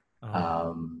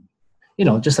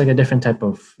 Just like a different type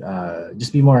of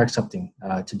just be more accepting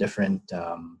to different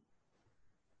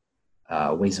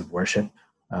ways of worship,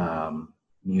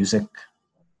 music.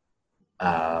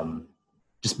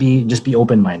 Just be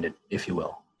open-minded, if you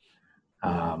will.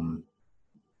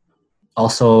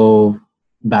 Also,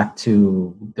 back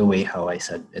to the way how I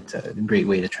said it's a great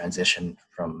way to transition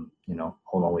from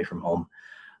home away from home.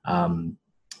 And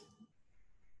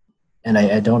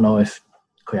I don't know if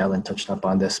Kuya Allen touched up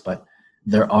on this, but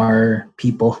there are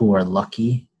people who are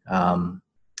lucky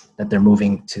that they're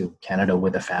moving to Canada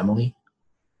with a family.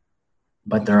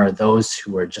 But there are those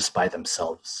who are just by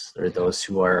themselves. There are those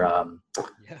who are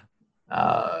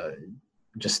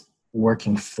just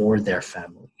working for their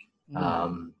family.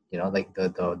 Like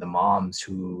the moms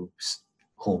who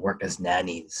work as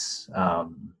nannies.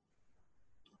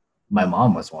 My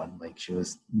mom was one. Like, she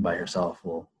was by herself.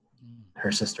 Well,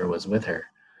 her sister was with her,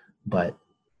 but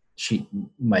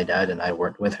my dad and I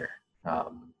weren't with her.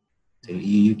 So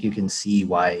you can see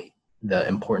why the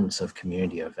importance of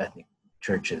community of ethnic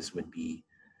churches would be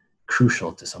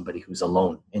crucial to somebody who's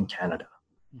alone in Canada.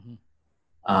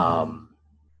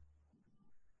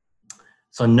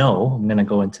 So no, I'm going to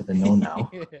go into the no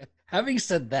now. Having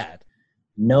said that,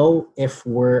 no, if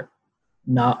we're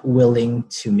not willing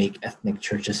to make ethnic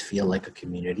churches feel like a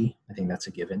community, I think that's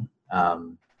a given.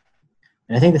 And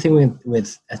I think the thing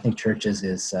with ethnic churches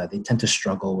is they tend to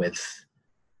struggle with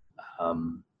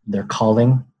their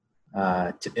calling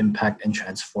to impact and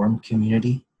transform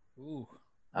community.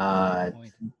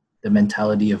 The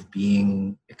mentality of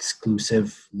being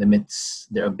exclusive limits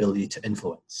their ability to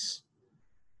influence.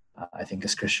 I think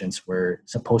as Christians, we're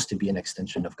supposed to be an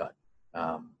extension of God.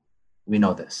 We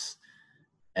know this.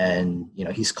 And,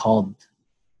 he's called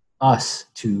us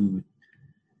to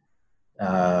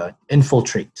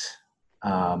infiltrate,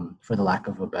 for the lack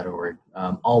of a better word,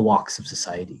 all walks of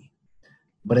society.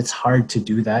 But it's hard to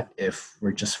do that if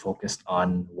we're just focused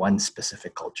on one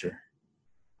specific culture,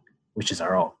 which is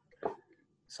our own.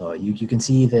 So you can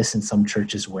see this in some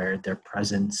churches where their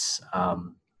presence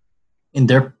in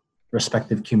their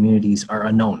respective communities are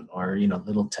unknown or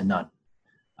little to none,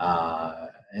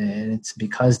 and it's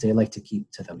because they like to keep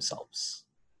to themselves,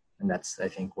 and that's I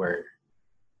think where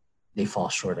they fall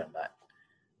short on that.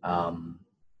 Um,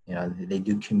 they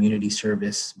do community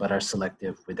service but are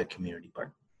selective with the community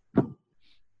part.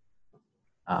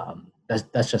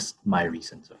 That's just my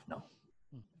reasons of no.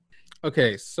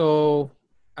 Okay, so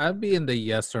I'd be in the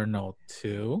yes or no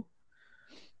too,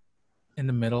 in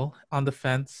the middle, on the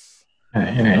fence. All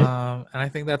right. And I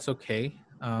think that's okay.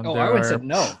 Arwen said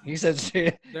no. He said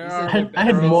I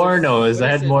had more no's. I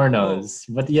had more no's,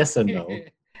 but yes and no.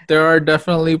 There are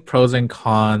definitely pros and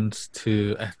cons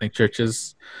to ethnic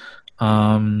churches.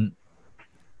 I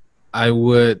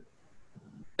would,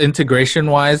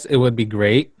 integration wise, it would be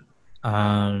great.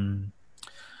 And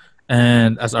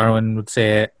as Arwen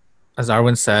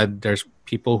said, there's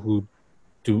people who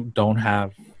don't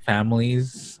have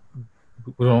families,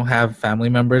 who don't have family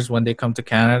members when they come to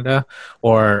Canada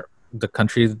or the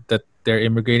country that they're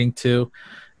immigrating to,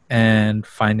 and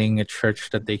finding a church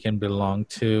that they can belong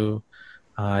to.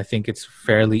 I think it's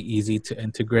fairly easy to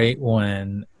integrate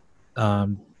when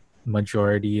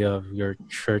majority of your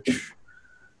church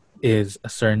is a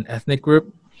certain ethnic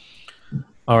group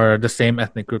or the same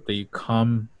ethnic group that you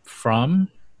come from.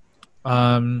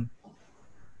 And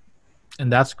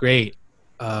that's great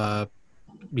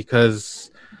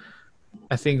because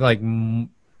I think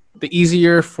the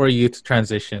easier for you to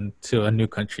transition to a new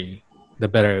country, the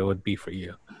better it would be for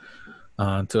you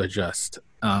to adjust.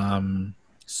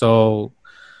 So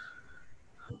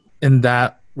in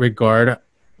that regard,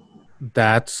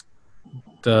 that's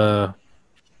the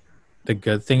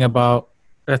good thing about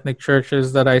ethnic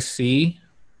churches that I see.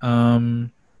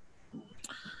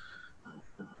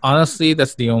 Honestly,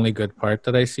 that's the only good part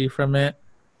that I see from it.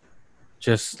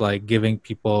 Just like giving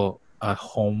people a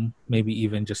home, maybe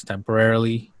even just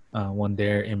temporarily when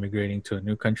they're immigrating to a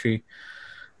new country,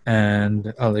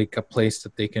 and like a place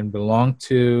that they can belong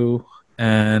to,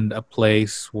 and a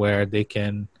place where they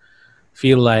can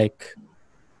feel like,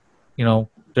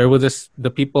 they're with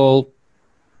the people.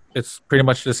 It's pretty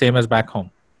much the same as back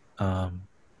home.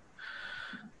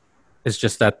 It's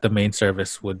just that the main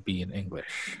service would be in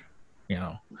English,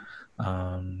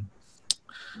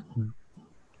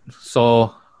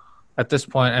 So at this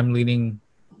point, I'm leaning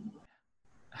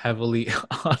heavily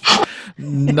on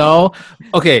no.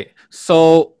 Okay,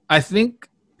 so I think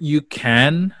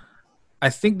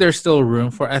there's still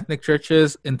room for ethnic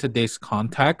churches in today's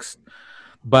context.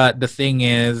 But the thing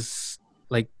is,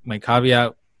 like, my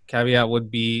caveat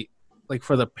would be, like,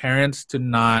 for the parents to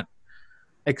not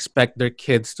expect their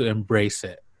kids to embrace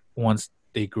it once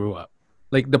they grew up.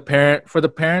 Like, for the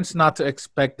parents not to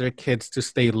expect their kids to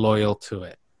stay loyal to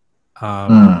it.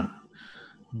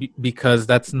 Because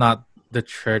that's not the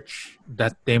church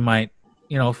that they might,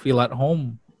 feel at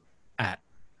home at,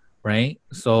 right?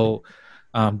 So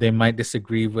they might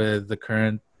disagree with the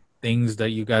current things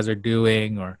that you guys are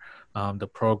doing, or the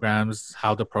programs,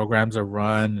 how the programs are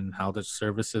run and how the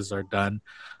services are done.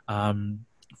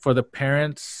 For the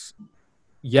parents,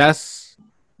 yes,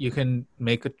 you can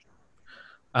make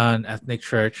an ethnic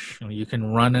church. You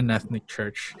can run an ethnic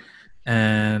church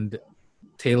and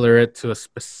tailor it to a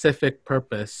specific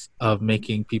purpose of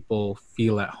making people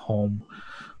feel at home.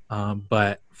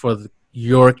 But for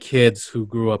your kids who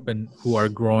are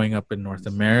growing up in North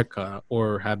America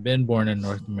or have been born in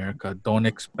North America, don't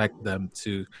expect them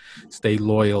to stay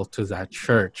loyal to that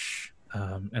church.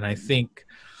 And I think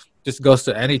this goes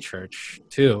to any church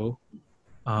too,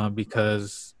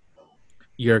 because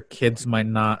your kids might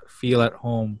not feel at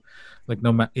home, like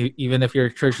even if your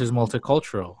church is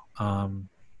multicultural,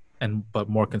 but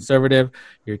more conservative,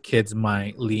 your kids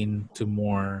might lean to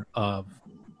more of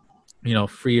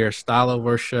freer style of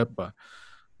worship.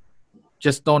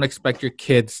 Just don't expect your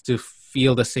kids to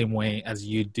feel the same way as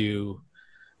you do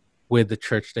with the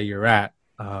church that you're at,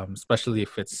 especially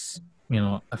if it's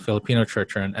a Filipino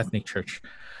church or an ethnic church.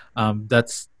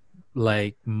 That's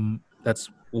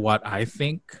what I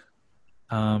think.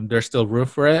 There's still room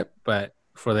for it, but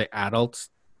for the adults,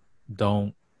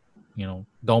 don't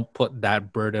put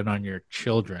that burden on your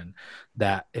children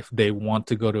that if they want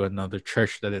to go to another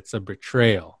church, that it's a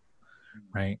betrayal,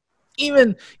 right?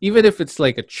 Even if it's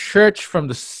like a church from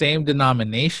the same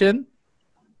denomination,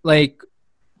 like,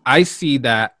 I see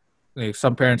that, like,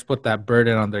 some parents put that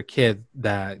burden on their kid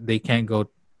that they can't go,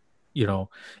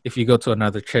 if you go to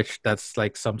another church, that's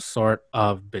like some sort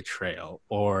of betrayal,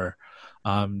 or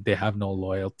they have no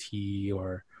loyalty,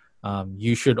 or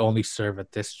you should only serve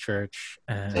at this church,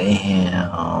 and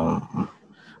Damn.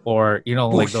 or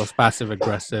like Boosh. those passive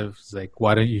aggressives, like,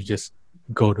 why don't you just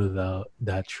go to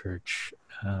that church?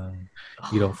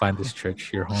 You don't find this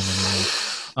church your home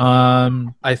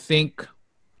anymore. I think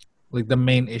like the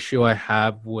main issue I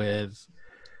have with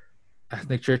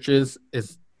ethnic churches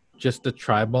is just the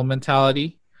tribal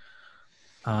mentality.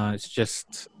 It's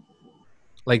just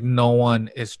like no one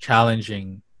is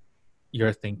challenging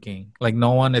your thinking, like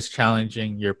no one is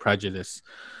challenging your prejudice.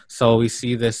 So we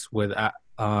see this with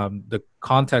the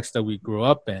context that we grew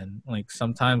up in. Like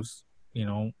sometimes,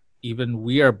 even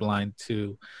we are blind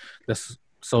to this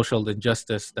social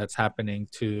injustice that's happening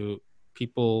to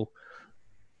people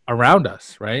around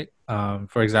us, right?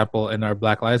 For example, in our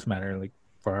Black Lives Matter, like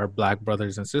for our Black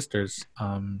brothers and sisters,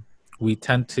 we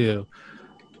tend to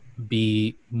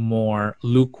be more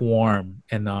lukewarm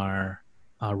in our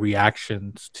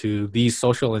reactions to these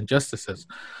social injustices,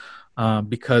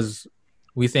 because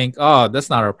we think, oh, that's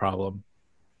not our problem.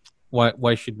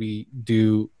 Why should we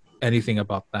do anything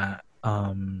about that?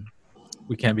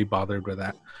 We can't be bothered with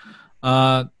that.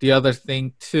 The other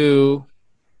thing too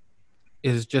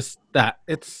is just that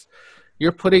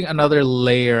you're putting another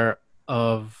layer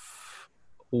of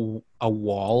a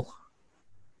wall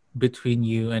between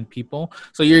you and people.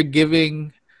 So you're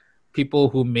giving people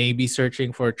who may be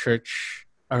searching for a church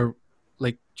are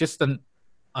like just an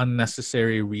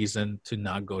unnecessary reason to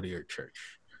not go to your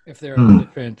church. If they're a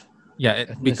different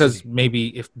Because ethnicity.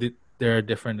 maybe if they're a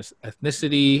different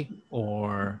ethnicity,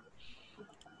 or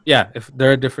if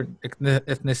they're a different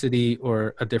ethnicity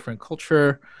or a different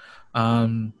culture,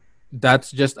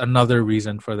 that's just another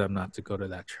reason for them not to go to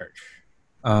that church.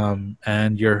 And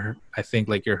I think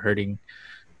like you're hurting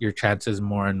your chances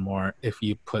more and more if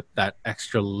you put that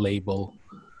extra label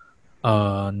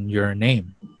on your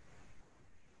name.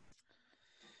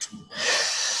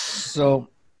 So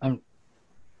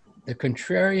the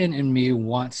contrarian in me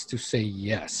wants to say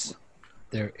yes,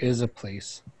 there is a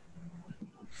place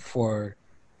for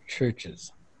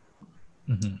churches.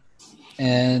 Mm-hmm.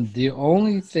 And the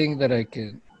only thing that I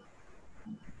can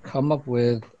come up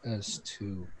with as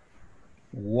to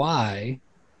why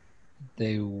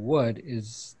they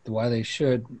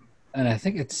should, and I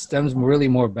think it stems really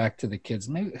more back to the kids.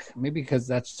 Maybe because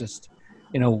that's just,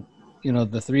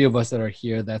 the three of us that are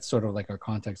here, that's sort of like our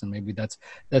context, and maybe that's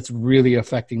really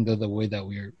affecting the way that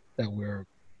we're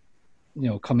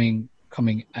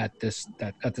coming at this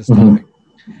topic,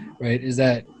 right? Is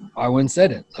that Arwen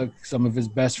said it, like some of his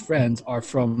best friends are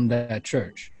from that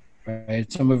church,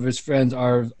 right? Some of his friends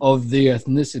are of the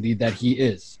ethnicity that he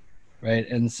is, right?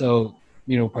 And so,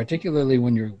 particularly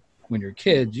when you're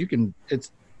kids,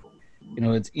 it's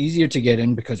easier to get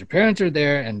in because your parents are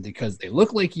there and because they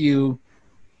look like you,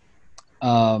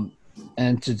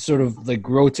 and to sort of like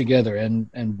grow together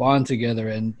and bond together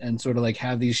and sort of like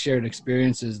have these shared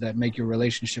experiences that make your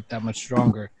relationship that much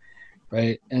stronger,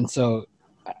 right? And so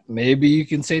maybe you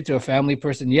can say to a family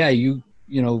person, yeah,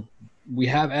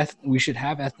 we should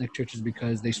have ethnic churches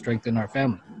because they strengthen our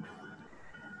family.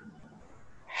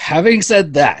 Having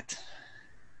said that,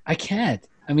 I can't.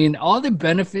 I mean, all the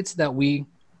benefits that we're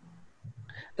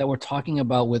talking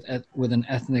about with an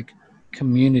ethnic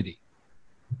community,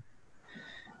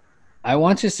 I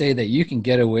want to say that you can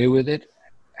get away with it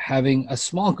having a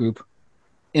small group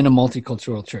in a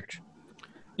multicultural church.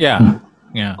 Yeah.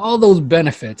 All those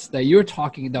benefits that we're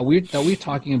talking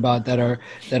about that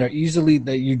are easily,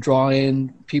 that you draw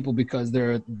in people because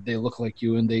they look like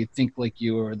you and they think like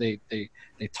you, or they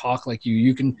talk like you.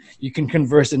 You can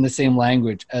converse in the same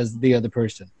language as the other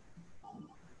person.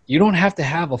 You don't have to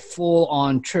have a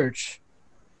full-on church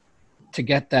to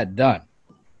get that done.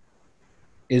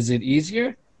 Is it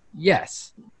easier?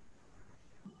 Yes.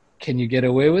 Can you get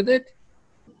away with it?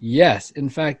 Yes. In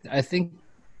fact, I think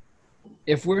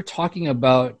if we're talking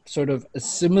about sort of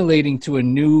assimilating to a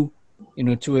new,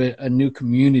 a new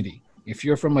community, if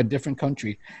you're from a different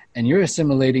country and you're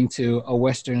assimilating to a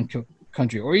Western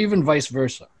country, or even vice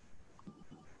versa,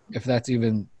 if that's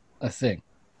even a thing,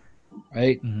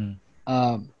 right?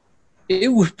 Mm-hmm.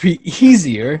 It would be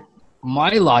easier.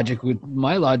 My logic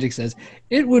says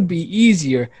it would be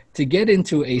easier to get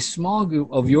into a small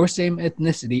group of your same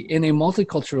ethnicity in a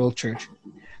multicultural church,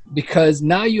 because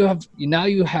now you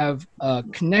have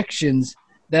connections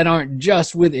that aren't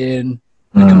just within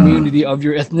the community of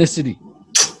your ethnicity,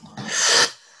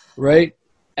 right?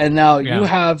 And now you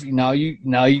have you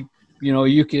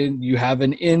have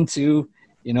an into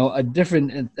a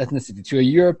different ethnicity, to a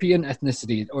European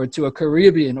ethnicity, or to a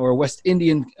Caribbean or West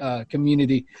Indian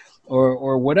community,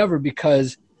 or whatever,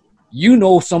 because you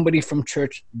know somebody from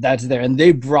church that's there, and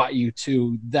they brought you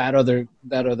to that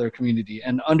other community,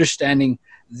 and understanding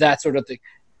that sort of thing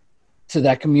to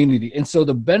that community. And so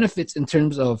the benefits in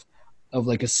terms of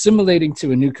like assimilating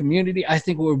to a new community, I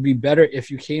think it would be better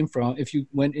if you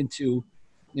went into,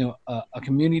 a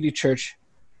community church,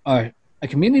 or a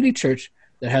community church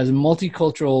that has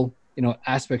multicultural,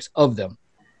 aspects of them,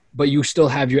 but you still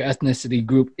have your ethnicity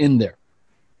group in there.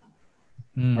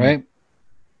 Right.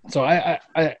 So I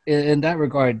in that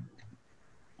regard,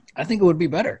 I think it would be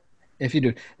better if you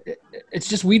do. It's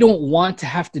just, we don't want to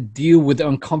have to deal with the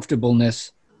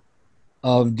uncomfortableness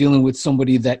of dealing with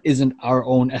somebody that isn't our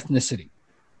own ethnicity.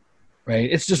 Right.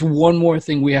 It's just one more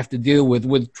thing we have to deal with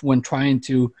when trying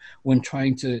to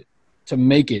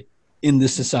make it in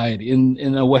this society,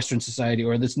 in a Western society,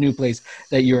 or this new place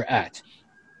that you're at.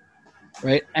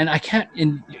 Right.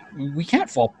 And we can't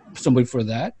fault somebody for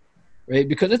that. Right?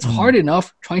 Because it's hard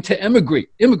enough trying to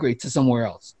immigrate to somewhere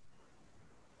else.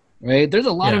 Right? There's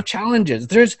a lot of challenges.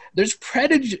 There's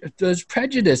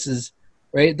prejudices,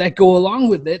 right, that go along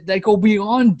with it, that go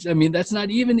beyond. I mean, that's not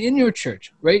even in your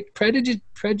church, right?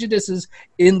 Prejudices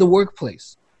in the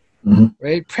workplace,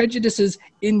 right? Prejudices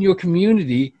in your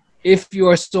community. If you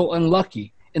are so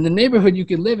unlucky, in the neighborhood you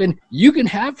can live in, you can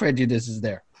have prejudices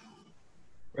there,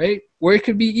 right? Where it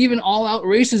could be even all out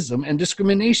racism and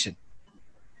discrimination.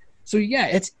 So yeah,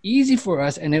 it's easy for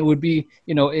us, and it would be,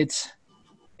 it's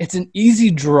an easy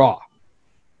draw,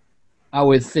 I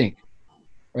would think,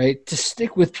 right, to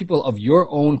stick with people of your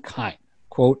own kind,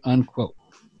 quote unquote.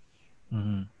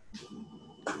 But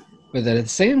at the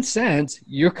same sense,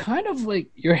 you're kind of like,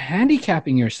 you're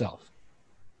handicapping yourself,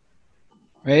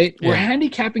 right? Yeah. We're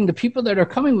handicapping the people that are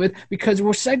coming with, because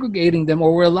we're segregating them,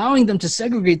 or we're allowing them to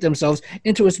segregate themselves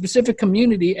into a specific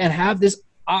community and have this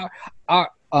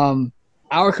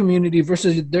our community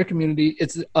versus their community.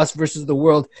 It's us versus the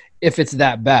world, if it's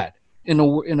that bad, in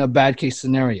a bad case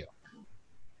scenario.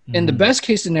 In the best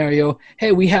case scenario,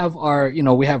 hey, we have our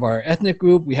ethnic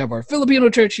group, we have our Filipino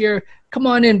church here. Come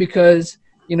on in, because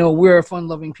we're a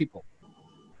fun-loving people.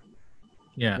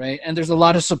 Yeah. Right. And there's a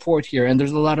lot of support here, and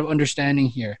there's a lot of understanding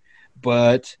here.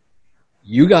 But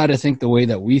you got to think the way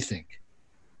that we think,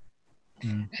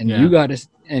 and you got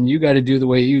to do the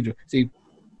way you do.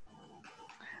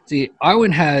 See,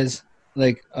 Arwen has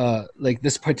like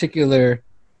this particular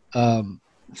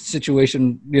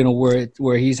situation,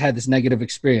 where he's had this negative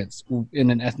experience in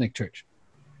an ethnic church.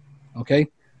 Okay,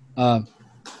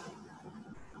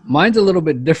 mine's a little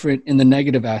bit different in the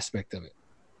negative aspect of it,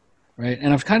 right?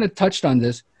 And I've kind of touched on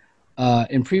this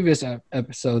in previous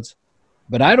episodes,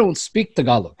 but I don't speak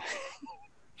Tagalog,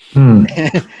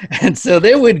 and so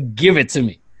they would give it to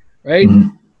me, right?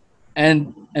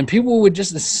 And people would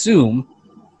just assume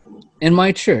in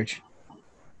my church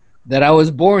that I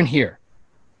was born here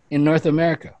in North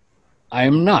America. I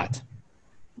am not,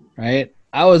 right?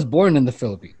 I was born in the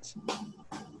Philippines,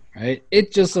 right?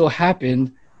 It just so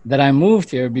happened that I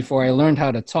moved here before I learned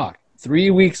how to talk.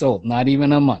 3 weeks old, not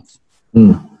even a month,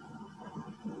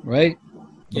 right?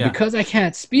 Yeah. But because I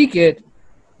can't speak it,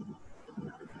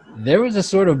 there was a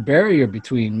sort of barrier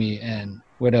between me and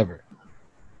whatever,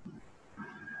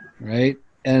 right?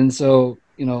 And so,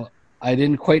 I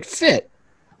didn't quite fit,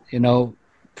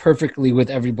 perfectly with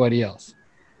everybody else.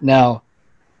 Now,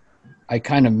 I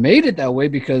kind of made it that way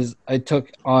because I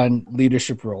took on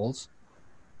leadership roles,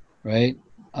 right?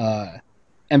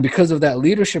 And because of that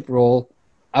leadership role,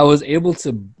 I was able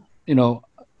to,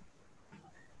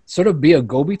 sort of be a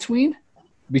go-between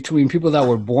between people that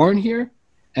were born here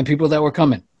and people that were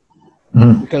coming.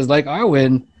 Because like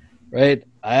Arwen, right,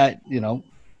 I know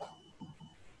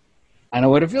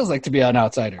what it feels like to be an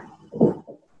outsider.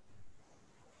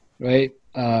 Right.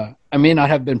 I may not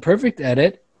have been perfect at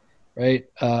it. Right.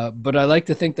 But I like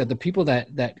to think that the people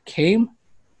that came,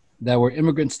 that were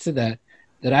immigrants to that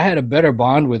I had a better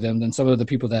bond with them than some of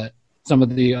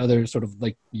the other sort of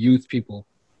like youth people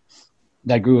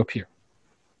that grew up here.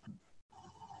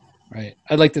 Right.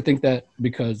 I'd like to think that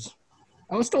because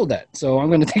I was told that. So I'm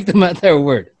going to take them at their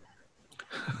word.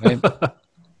 Right?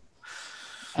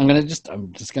 I'm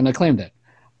just going to claim that.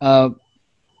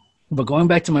 But going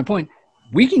back to my point,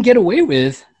 we can get away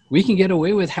with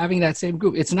having that same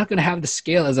group. It's not going to have the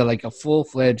scale as a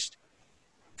full-fledged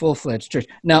church.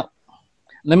 Now,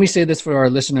 let me say this for our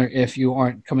listener: if you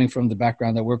aren't coming from the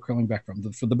background that we're coming back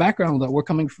from, for the background that we're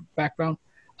coming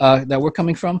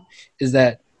from, is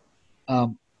that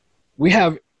we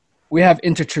have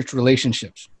interchurch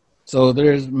relationships. So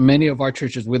there's many of our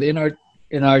churches within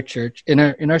our church in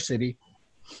our city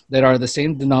that are the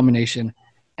same denomination,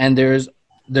 and there's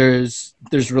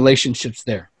relationships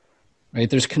there, right?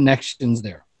 There's connections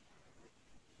there,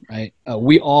 right?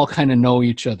 We all kind of know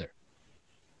each other.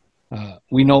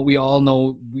 We all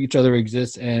know each other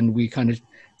exists, and we kind of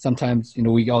sometimes,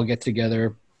 we all get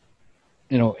together,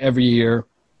 every year,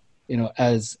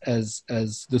 as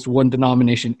this one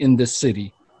denomination in this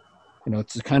city, to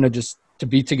kind of just to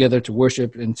be together, to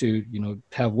worship, and to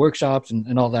have workshops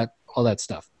and all that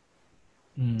stuff.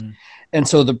 And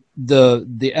so the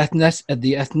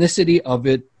ethnicity of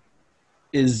it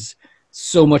is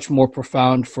so much more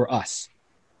profound for us,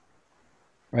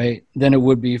 right, than it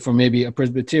would be for maybe a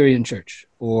Presbyterian church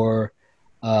or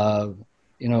a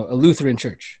Lutheran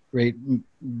church, right?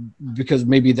 Because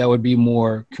maybe that would be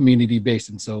more community based.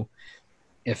 And so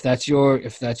if that's your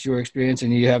experience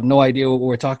and you have no idea what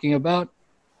we're talking about,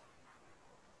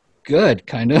 good,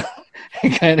 kind of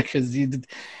because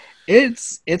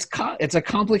it's a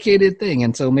complicated thing.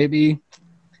 And so maybe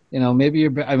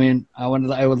you're, I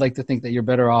would like to think that you're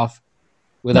better off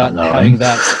without having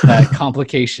that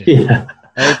complication. Yeah.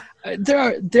 Right?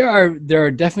 There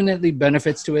are definitely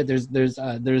benefits to it. There's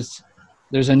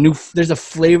a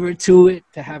flavor to it,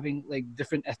 to having like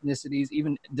different ethnicities,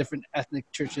 even different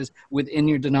ethnic churches within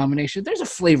your denomination. There's a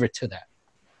flavor to that.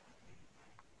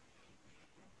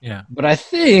 Yeah. But I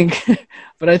think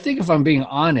if I'm being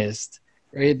honest,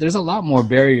 right, there's a lot more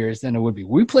barriers than it would be.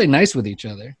 We play nice with each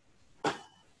other,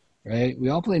 right? We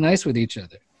all play nice with each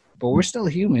other, but we're still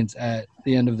humans at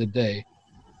the end of the day,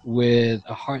 with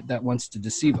a heart that wants to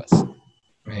deceive us,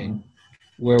 right?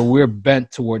 Where we're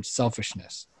bent towards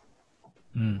selfishness.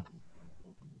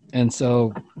 And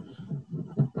so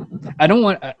I'm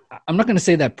not going to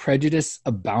say that prejudice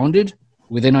abounded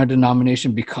within our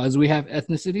denomination because we have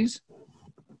ethnicities,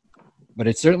 but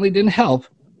it certainly didn't help.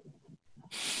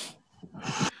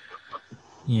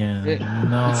 Yeah. It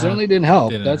certainly didn't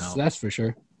help. That's for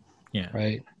sure. Yeah.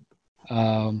 Right.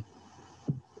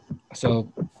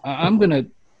 So I'm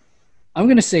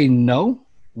gonna say no.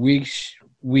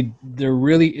 There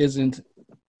really isn't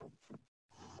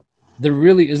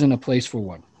a place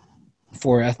for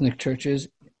ethnic churches,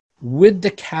 with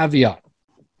the caveat,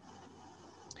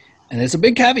 and it's a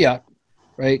big caveat,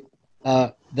 right?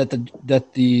 That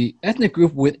the ethnic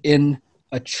group within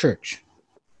a church,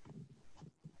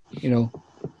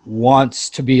 wants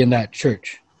to be in that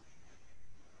church,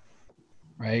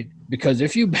 right? Because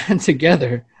if you band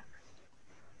together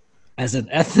as an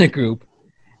ethnic group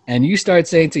and you start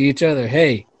saying to each other,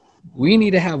 hey, we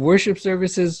need to have worship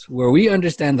services where we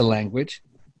understand the language,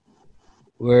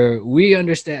 where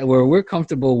we're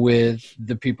comfortable with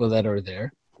the people that are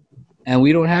there, and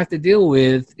we don't have to deal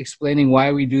with explaining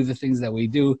why we do the things that we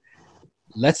do.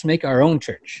 Let's make our own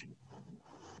church.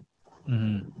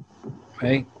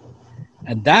 Right?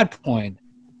 At that point,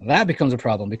 that becomes a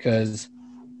problem, because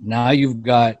now you've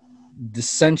got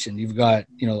dissension. You've got,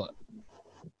 you've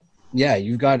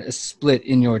got a split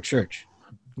in your church.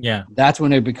 Yeah. That's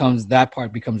when that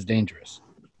part becomes dangerous.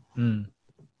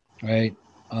 Right?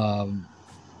 And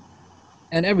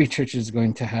every church is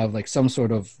going to have like some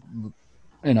sort of,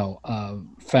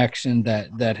 faction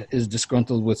that is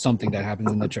disgruntled with something that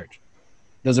happens in the church.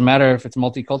 Doesn't matter if it's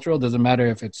multicultural, doesn't matter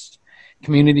if it's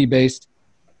community-based,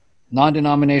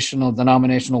 non-denominational,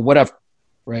 denominational, whatever,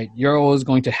 right? You're always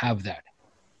going to have that,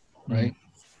 right?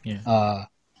 Yeah.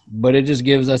 But it just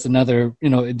gives us another,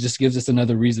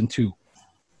 reason to,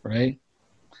 right?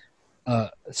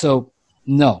 So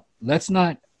no,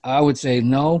 I would say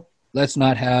no, let's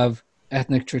not have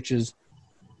ethnic churches,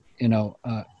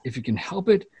 if you can help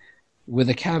it, with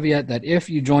a caveat that if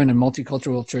you join a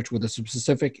multicultural church with a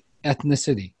specific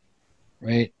ethnicity,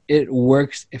 right, it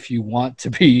works if you want to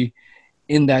be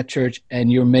in that church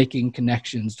and you're making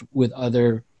connections with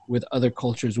other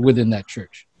cultures within that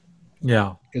church.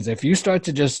 Yeah. Because if you start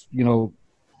to just,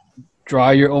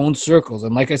 draw your own circles,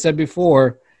 and like I said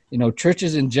before,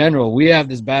 churches in general, we have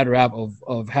this bad rap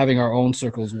of having our own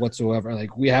circles whatsoever.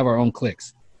 Like, we have our own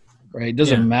cliques, right? It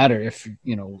doesn't matter if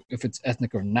it's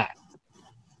ethnic or not,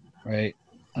 right?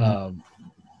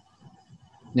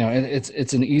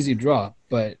 It's an easy draw.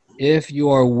 But if you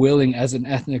are willing as an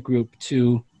ethnic group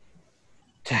to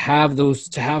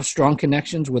have strong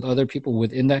connections with other people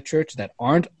within that church that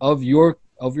aren't of your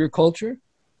culture,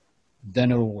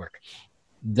 then it'll work.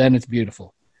 Then it's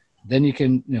beautiful. Then you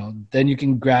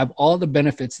can grab all the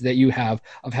benefits that you have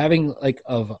of having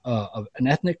of an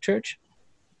ethnic church,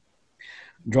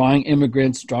 drawing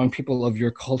immigrants, drawing people of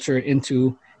your culture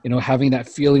into, having that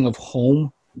feeling of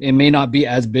home. It may not be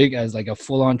as big as like a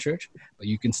full-on church, but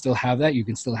you can still have that. You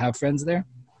can still have friends there,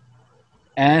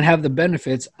 and have the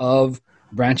benefits of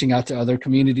branching out to other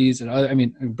communities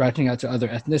and branching out to other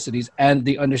ethnicities, and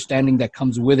the understanding that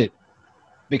comes with it.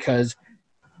 Because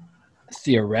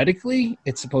theoretically,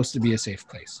 it's supposed to be a safe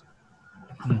place.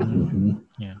 Mhm.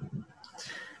 Yeah.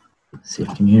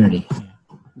 Safe community.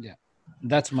 Yeah,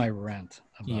 that's my rant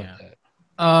about Yeah. that.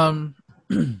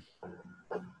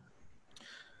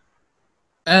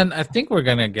 And I think we're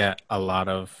gonna get a lot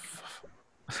of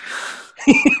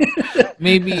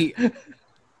maybe.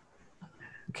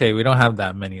 Okay, we don't have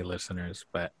that many listeners,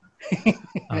 but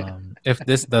if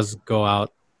this does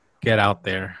get out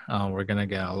there, we're gonna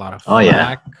get a lot of Oh, yeah.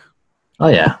 flack. Oh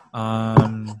yeah.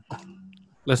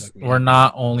 We're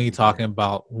not only talking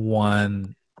about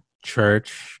one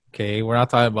church. Okay, we're not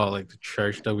talking about like the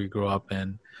church that we grew up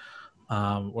in.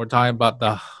 We're talking about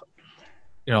the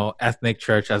ethnic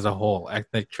church as a whole,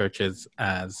 ethnic churches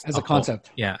as As a whole.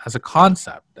 concept. Yeah, as a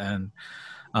concept. And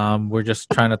we're just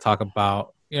trying to talk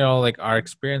about like our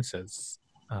experiences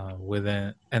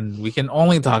within, and we can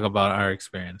only talk about our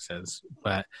experiences,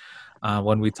 but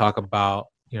when we talk about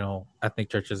ethnic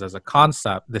churches as a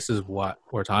concept, this is what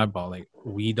we're talking about. Like,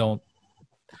 we don't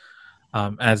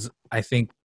as I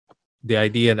think the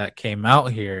idea that came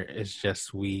out here is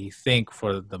just, we think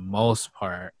for the most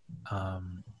part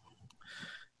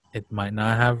it might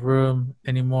not have room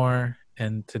anymore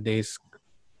in today's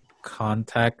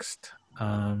context.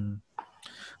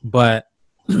 But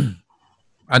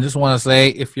I just want to say,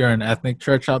 if you're an ethnic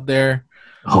church out there,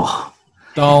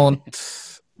 don't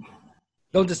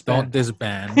disband.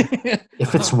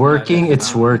 If it's working,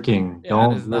 it's working. Yeah,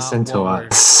 don't listen to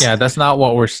us. Yeah, that's not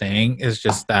what we're saying. It's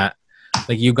just that,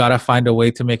 like, you got to find a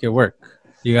way to make it work.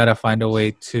 You got to find a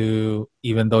way to,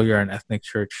 even though you're an ethnic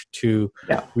church, to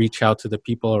reach out to the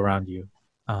people around you.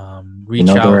 Reach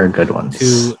out there are good ones.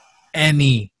 to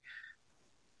any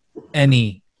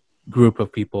group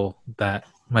of people that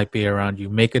might be around you.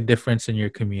 Make a difference in your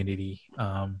community.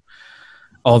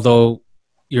 Although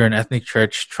you're an ethnic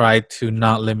church, try to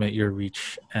not limit your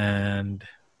reach, and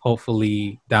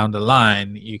hopefully down the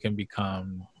line you can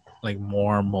become like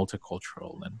more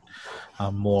multicultural and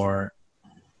more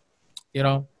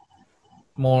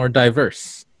more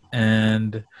diverse,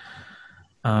 and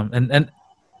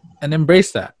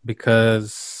embrace that,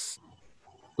 because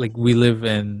like, we live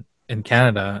in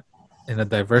Canada, in a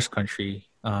diverse country.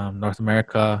 North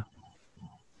America,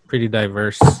 pretty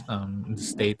diverse, in the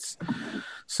States.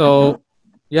 So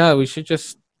yeah, we should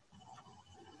just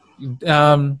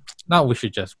not we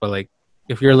should just, but like,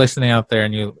 if you're listening out there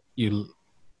and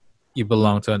you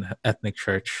belong to an ethnic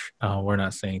church, we're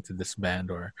not saying to disband,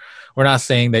 or we're not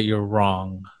saying that you're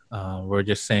wrong. We're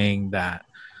just saying that,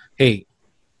 hey,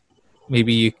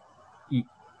 maybe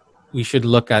we should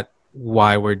look at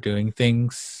why we're doing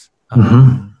things,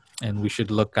 and we should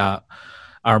look at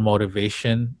our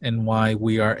motivation and why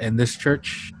we are in this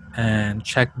church, and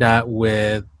check that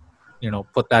with,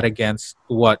 put that against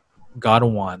what God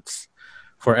wants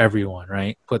for everyone,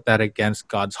 right? Put that against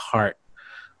God's heart,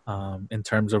 in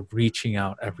terms of reaching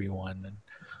out everyone,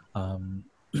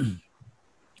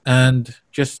 and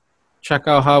just check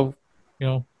out how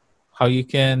you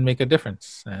can make a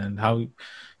difference, and how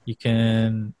you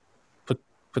can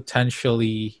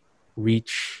potentially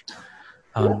reach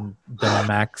the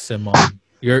maximum,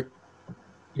 your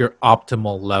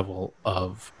optimal level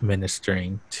of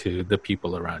ministering to the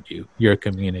people around you, your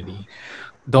community.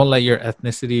 Don't let your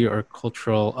ethnicity or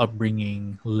cultural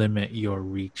upbringing limit your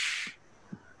reach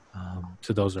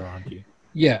to those around you.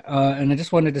 Yeah, and I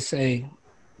just wanted to say,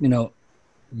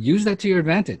 use that to your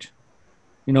advantage.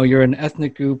 You're an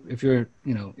ethnic group. If you're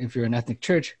an ethnic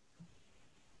church,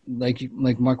 like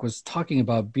Mark was talking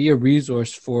about, be a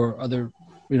resource for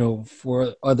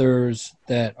for others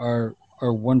that are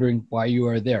wondering why you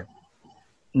are there.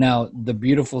 Now, the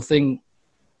beautiful thing,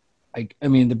 I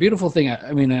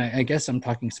guess I'm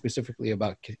talking specifically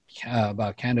about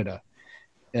Canada.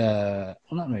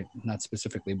 Not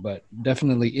specifically, but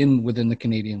definitely within the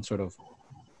Canadian sort of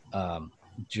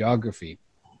geography,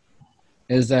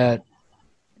 is that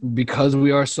because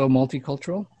we are so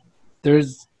multicultural,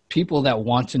 there's people that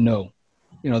want to know,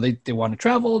 they want to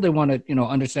travel, they want to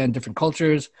understand different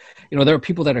cultures. There are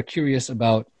people that are curious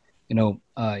about your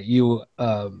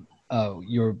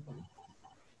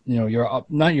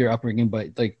not your upbringing, but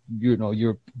like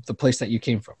the place that you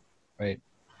came from, right?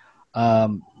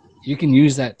 You can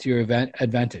use that to your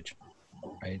advantage,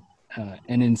 right?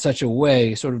 And in such a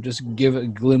way, sort of just give a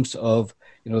glimpse of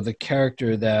the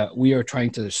character that we are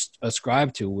trying to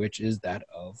ascribe to, which is that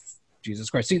of Jesus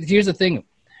Christ. See, here's the thing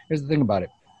about it,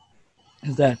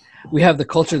 is that we have the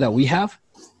culture that we have,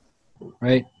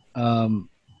 right?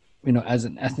 As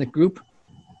an ethnic group,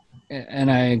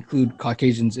 and I include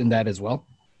Caucasians in that as well,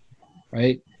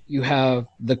 right? You have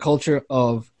the culture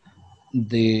of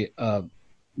the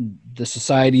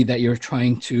society that you're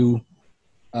trying to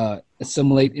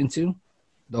assimilate into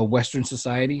the Western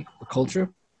society, the culture.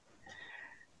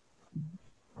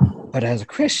 But as a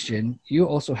Christian, you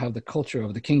also have the culture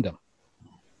of the kingdom.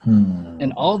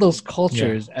 And all those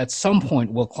cultures at some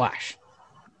point will clash.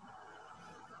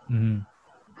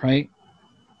 Right?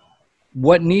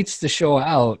 What needs to show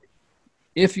out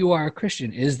if you are a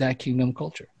Christian is that kingdom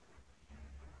culture.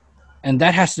 And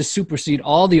that has to supersede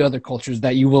all the other cultures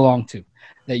that you belong to,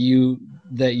 that you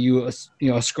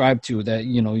ascribe to, that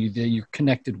that you're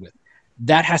connected with.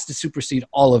 That has to supersede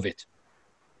all of it.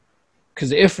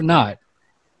 Because if not,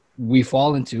 we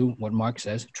fall into what Mark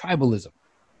says, tribalism,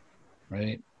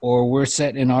 right? Or we're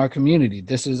set in our community.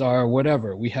 This is our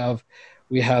whatever. We have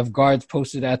guards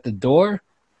posted at the door.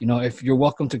 If you're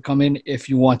welcome to come in if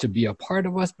you want to be a part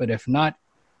of us, but if not,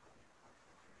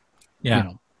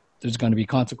 there's going to be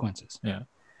consequences. Yeah.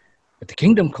 But the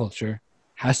kingdom culture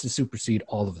has to supersede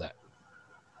all of that.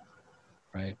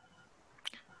 Right?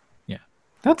 Yeah.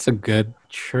 That's a good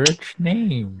church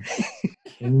name.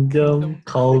 Kingdom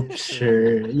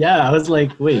culture. Yeah, I was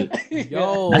like, wait.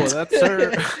 Yo, that's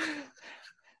her.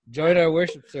 Join our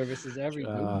worship services every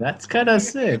week. That's kind of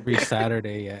sick. Every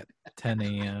Saturday at 10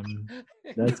 a.m.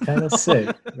 That's kind of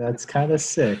sick. That's kind of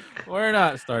sick. We're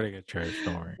not starting a church,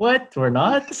 don't worry. What? We're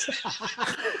not?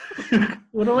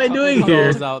 What am I doing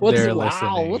here? Those out there Wow,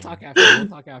 listening. we'll talk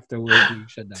after we're being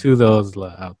shut down. To those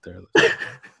out there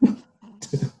listening.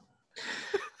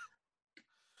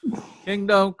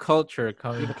 Kingdom culture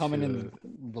coming in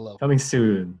below. Coming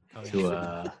soon to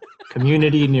a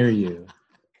community near you.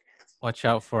 Watch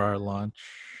out for our launch.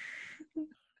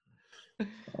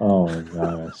 Oh my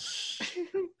gosh.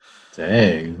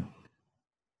 Dang.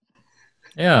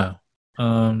 Yeah.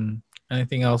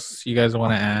 Anything else you guys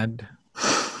want to add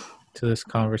to this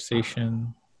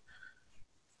conversation?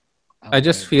 I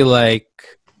just feel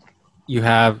like you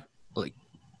have like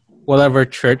whatever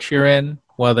church you're in,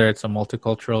 whether it's a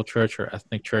multicultural church or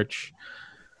ethnic church,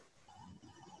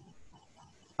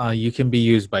 you can be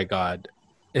used by God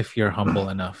if you're humble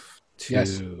enough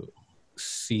to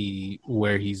see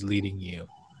where he's leading you.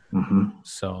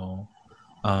 So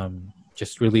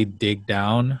just really dig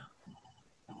down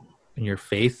in your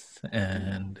faith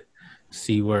and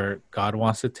see where God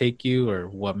wants to take you, or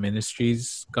what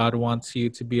ministries God wants you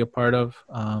to be a part of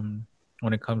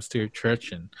when it comes to your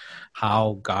church, and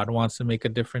how God wants to make a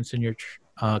difference in your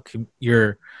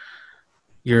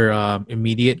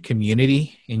immediate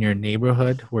community, in your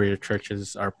neighborhood where your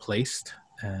churches are placed.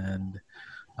 And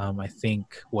I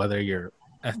think whether you're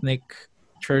ethnic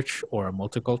church or a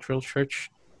multicultural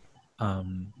church,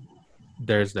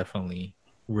 there's definitely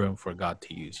room for God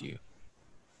to use you.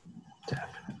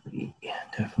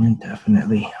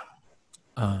 Definitely.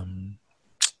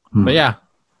 But yeah,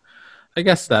 I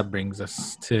guess that brings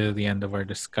us to the end of our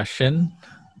discussion.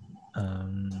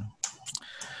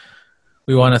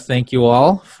 We want to thank you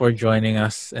all for joining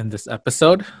us in this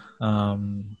episode.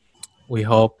 We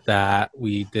hope that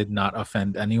we did not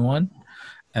offend anyone,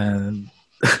 and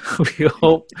we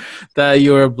hope that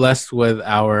you are blessed with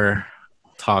our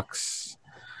talks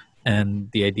and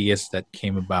the ideas that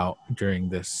came about during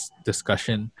this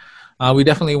discussion. We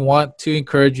definitely want to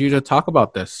encourage you to talk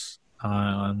about this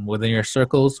within your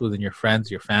circles, within your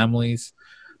friends, your families,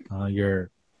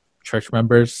 your church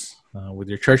members, with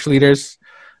your church leaders.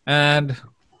 And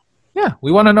yeah,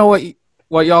 we want to know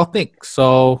what y'all think.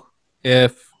 So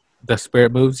if the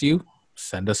Spirit moves you,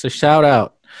 send us a shout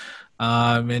out.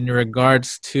 In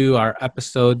regards to our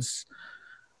episodes,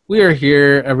 we are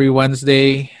here every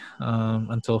Wednesday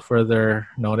until further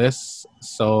notice.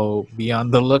 So be on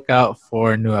the lookout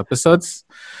for new episodes.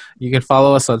 You can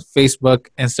follow us on Facebook,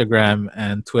 Instagram,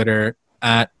 and Twitter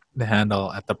at the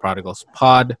handle at the prodigals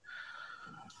pod.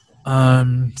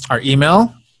 Our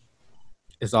email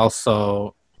is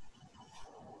also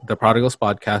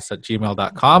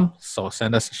theprodigalspodcast@gmail.com. So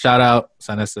send us a shout out,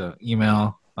 send us an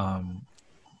email,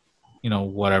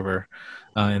 whatever,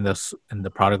 in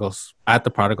the prodigals at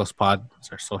the prodigals pod.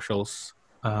 It's our socials.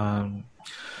 And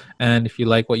if you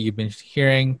like what you've been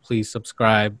hearing, please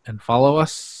subscribe and follow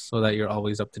us so that you're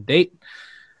always up to date.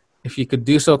 If you could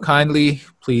do so kindly,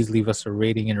 please leave us a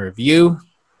rating and review.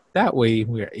 That way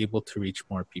we are able to reach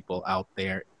more people out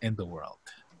there in the world.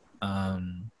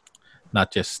 Not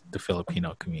just the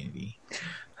Filipino community.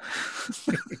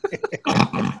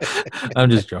 I'm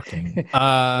just joking.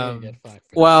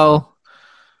 Well,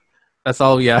 that's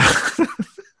all we have.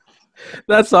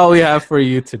 That's all we have for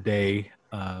you today.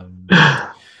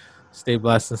 Stay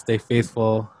blessed and stay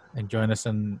faithful, and join us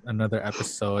in another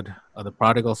episode of the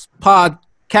Prodigals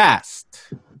Podcast.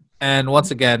 And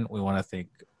once again, we want to thank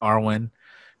Arwen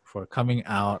for coming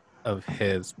out of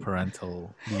his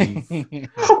parental leave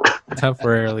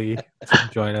temporarily to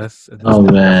join us in this Oh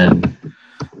podcast. man.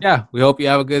 Yeah, we hope you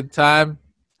have a good time.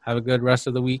 Have a good rest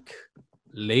of the week.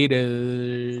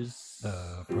 Laters.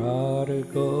 The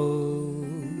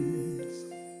prodigal.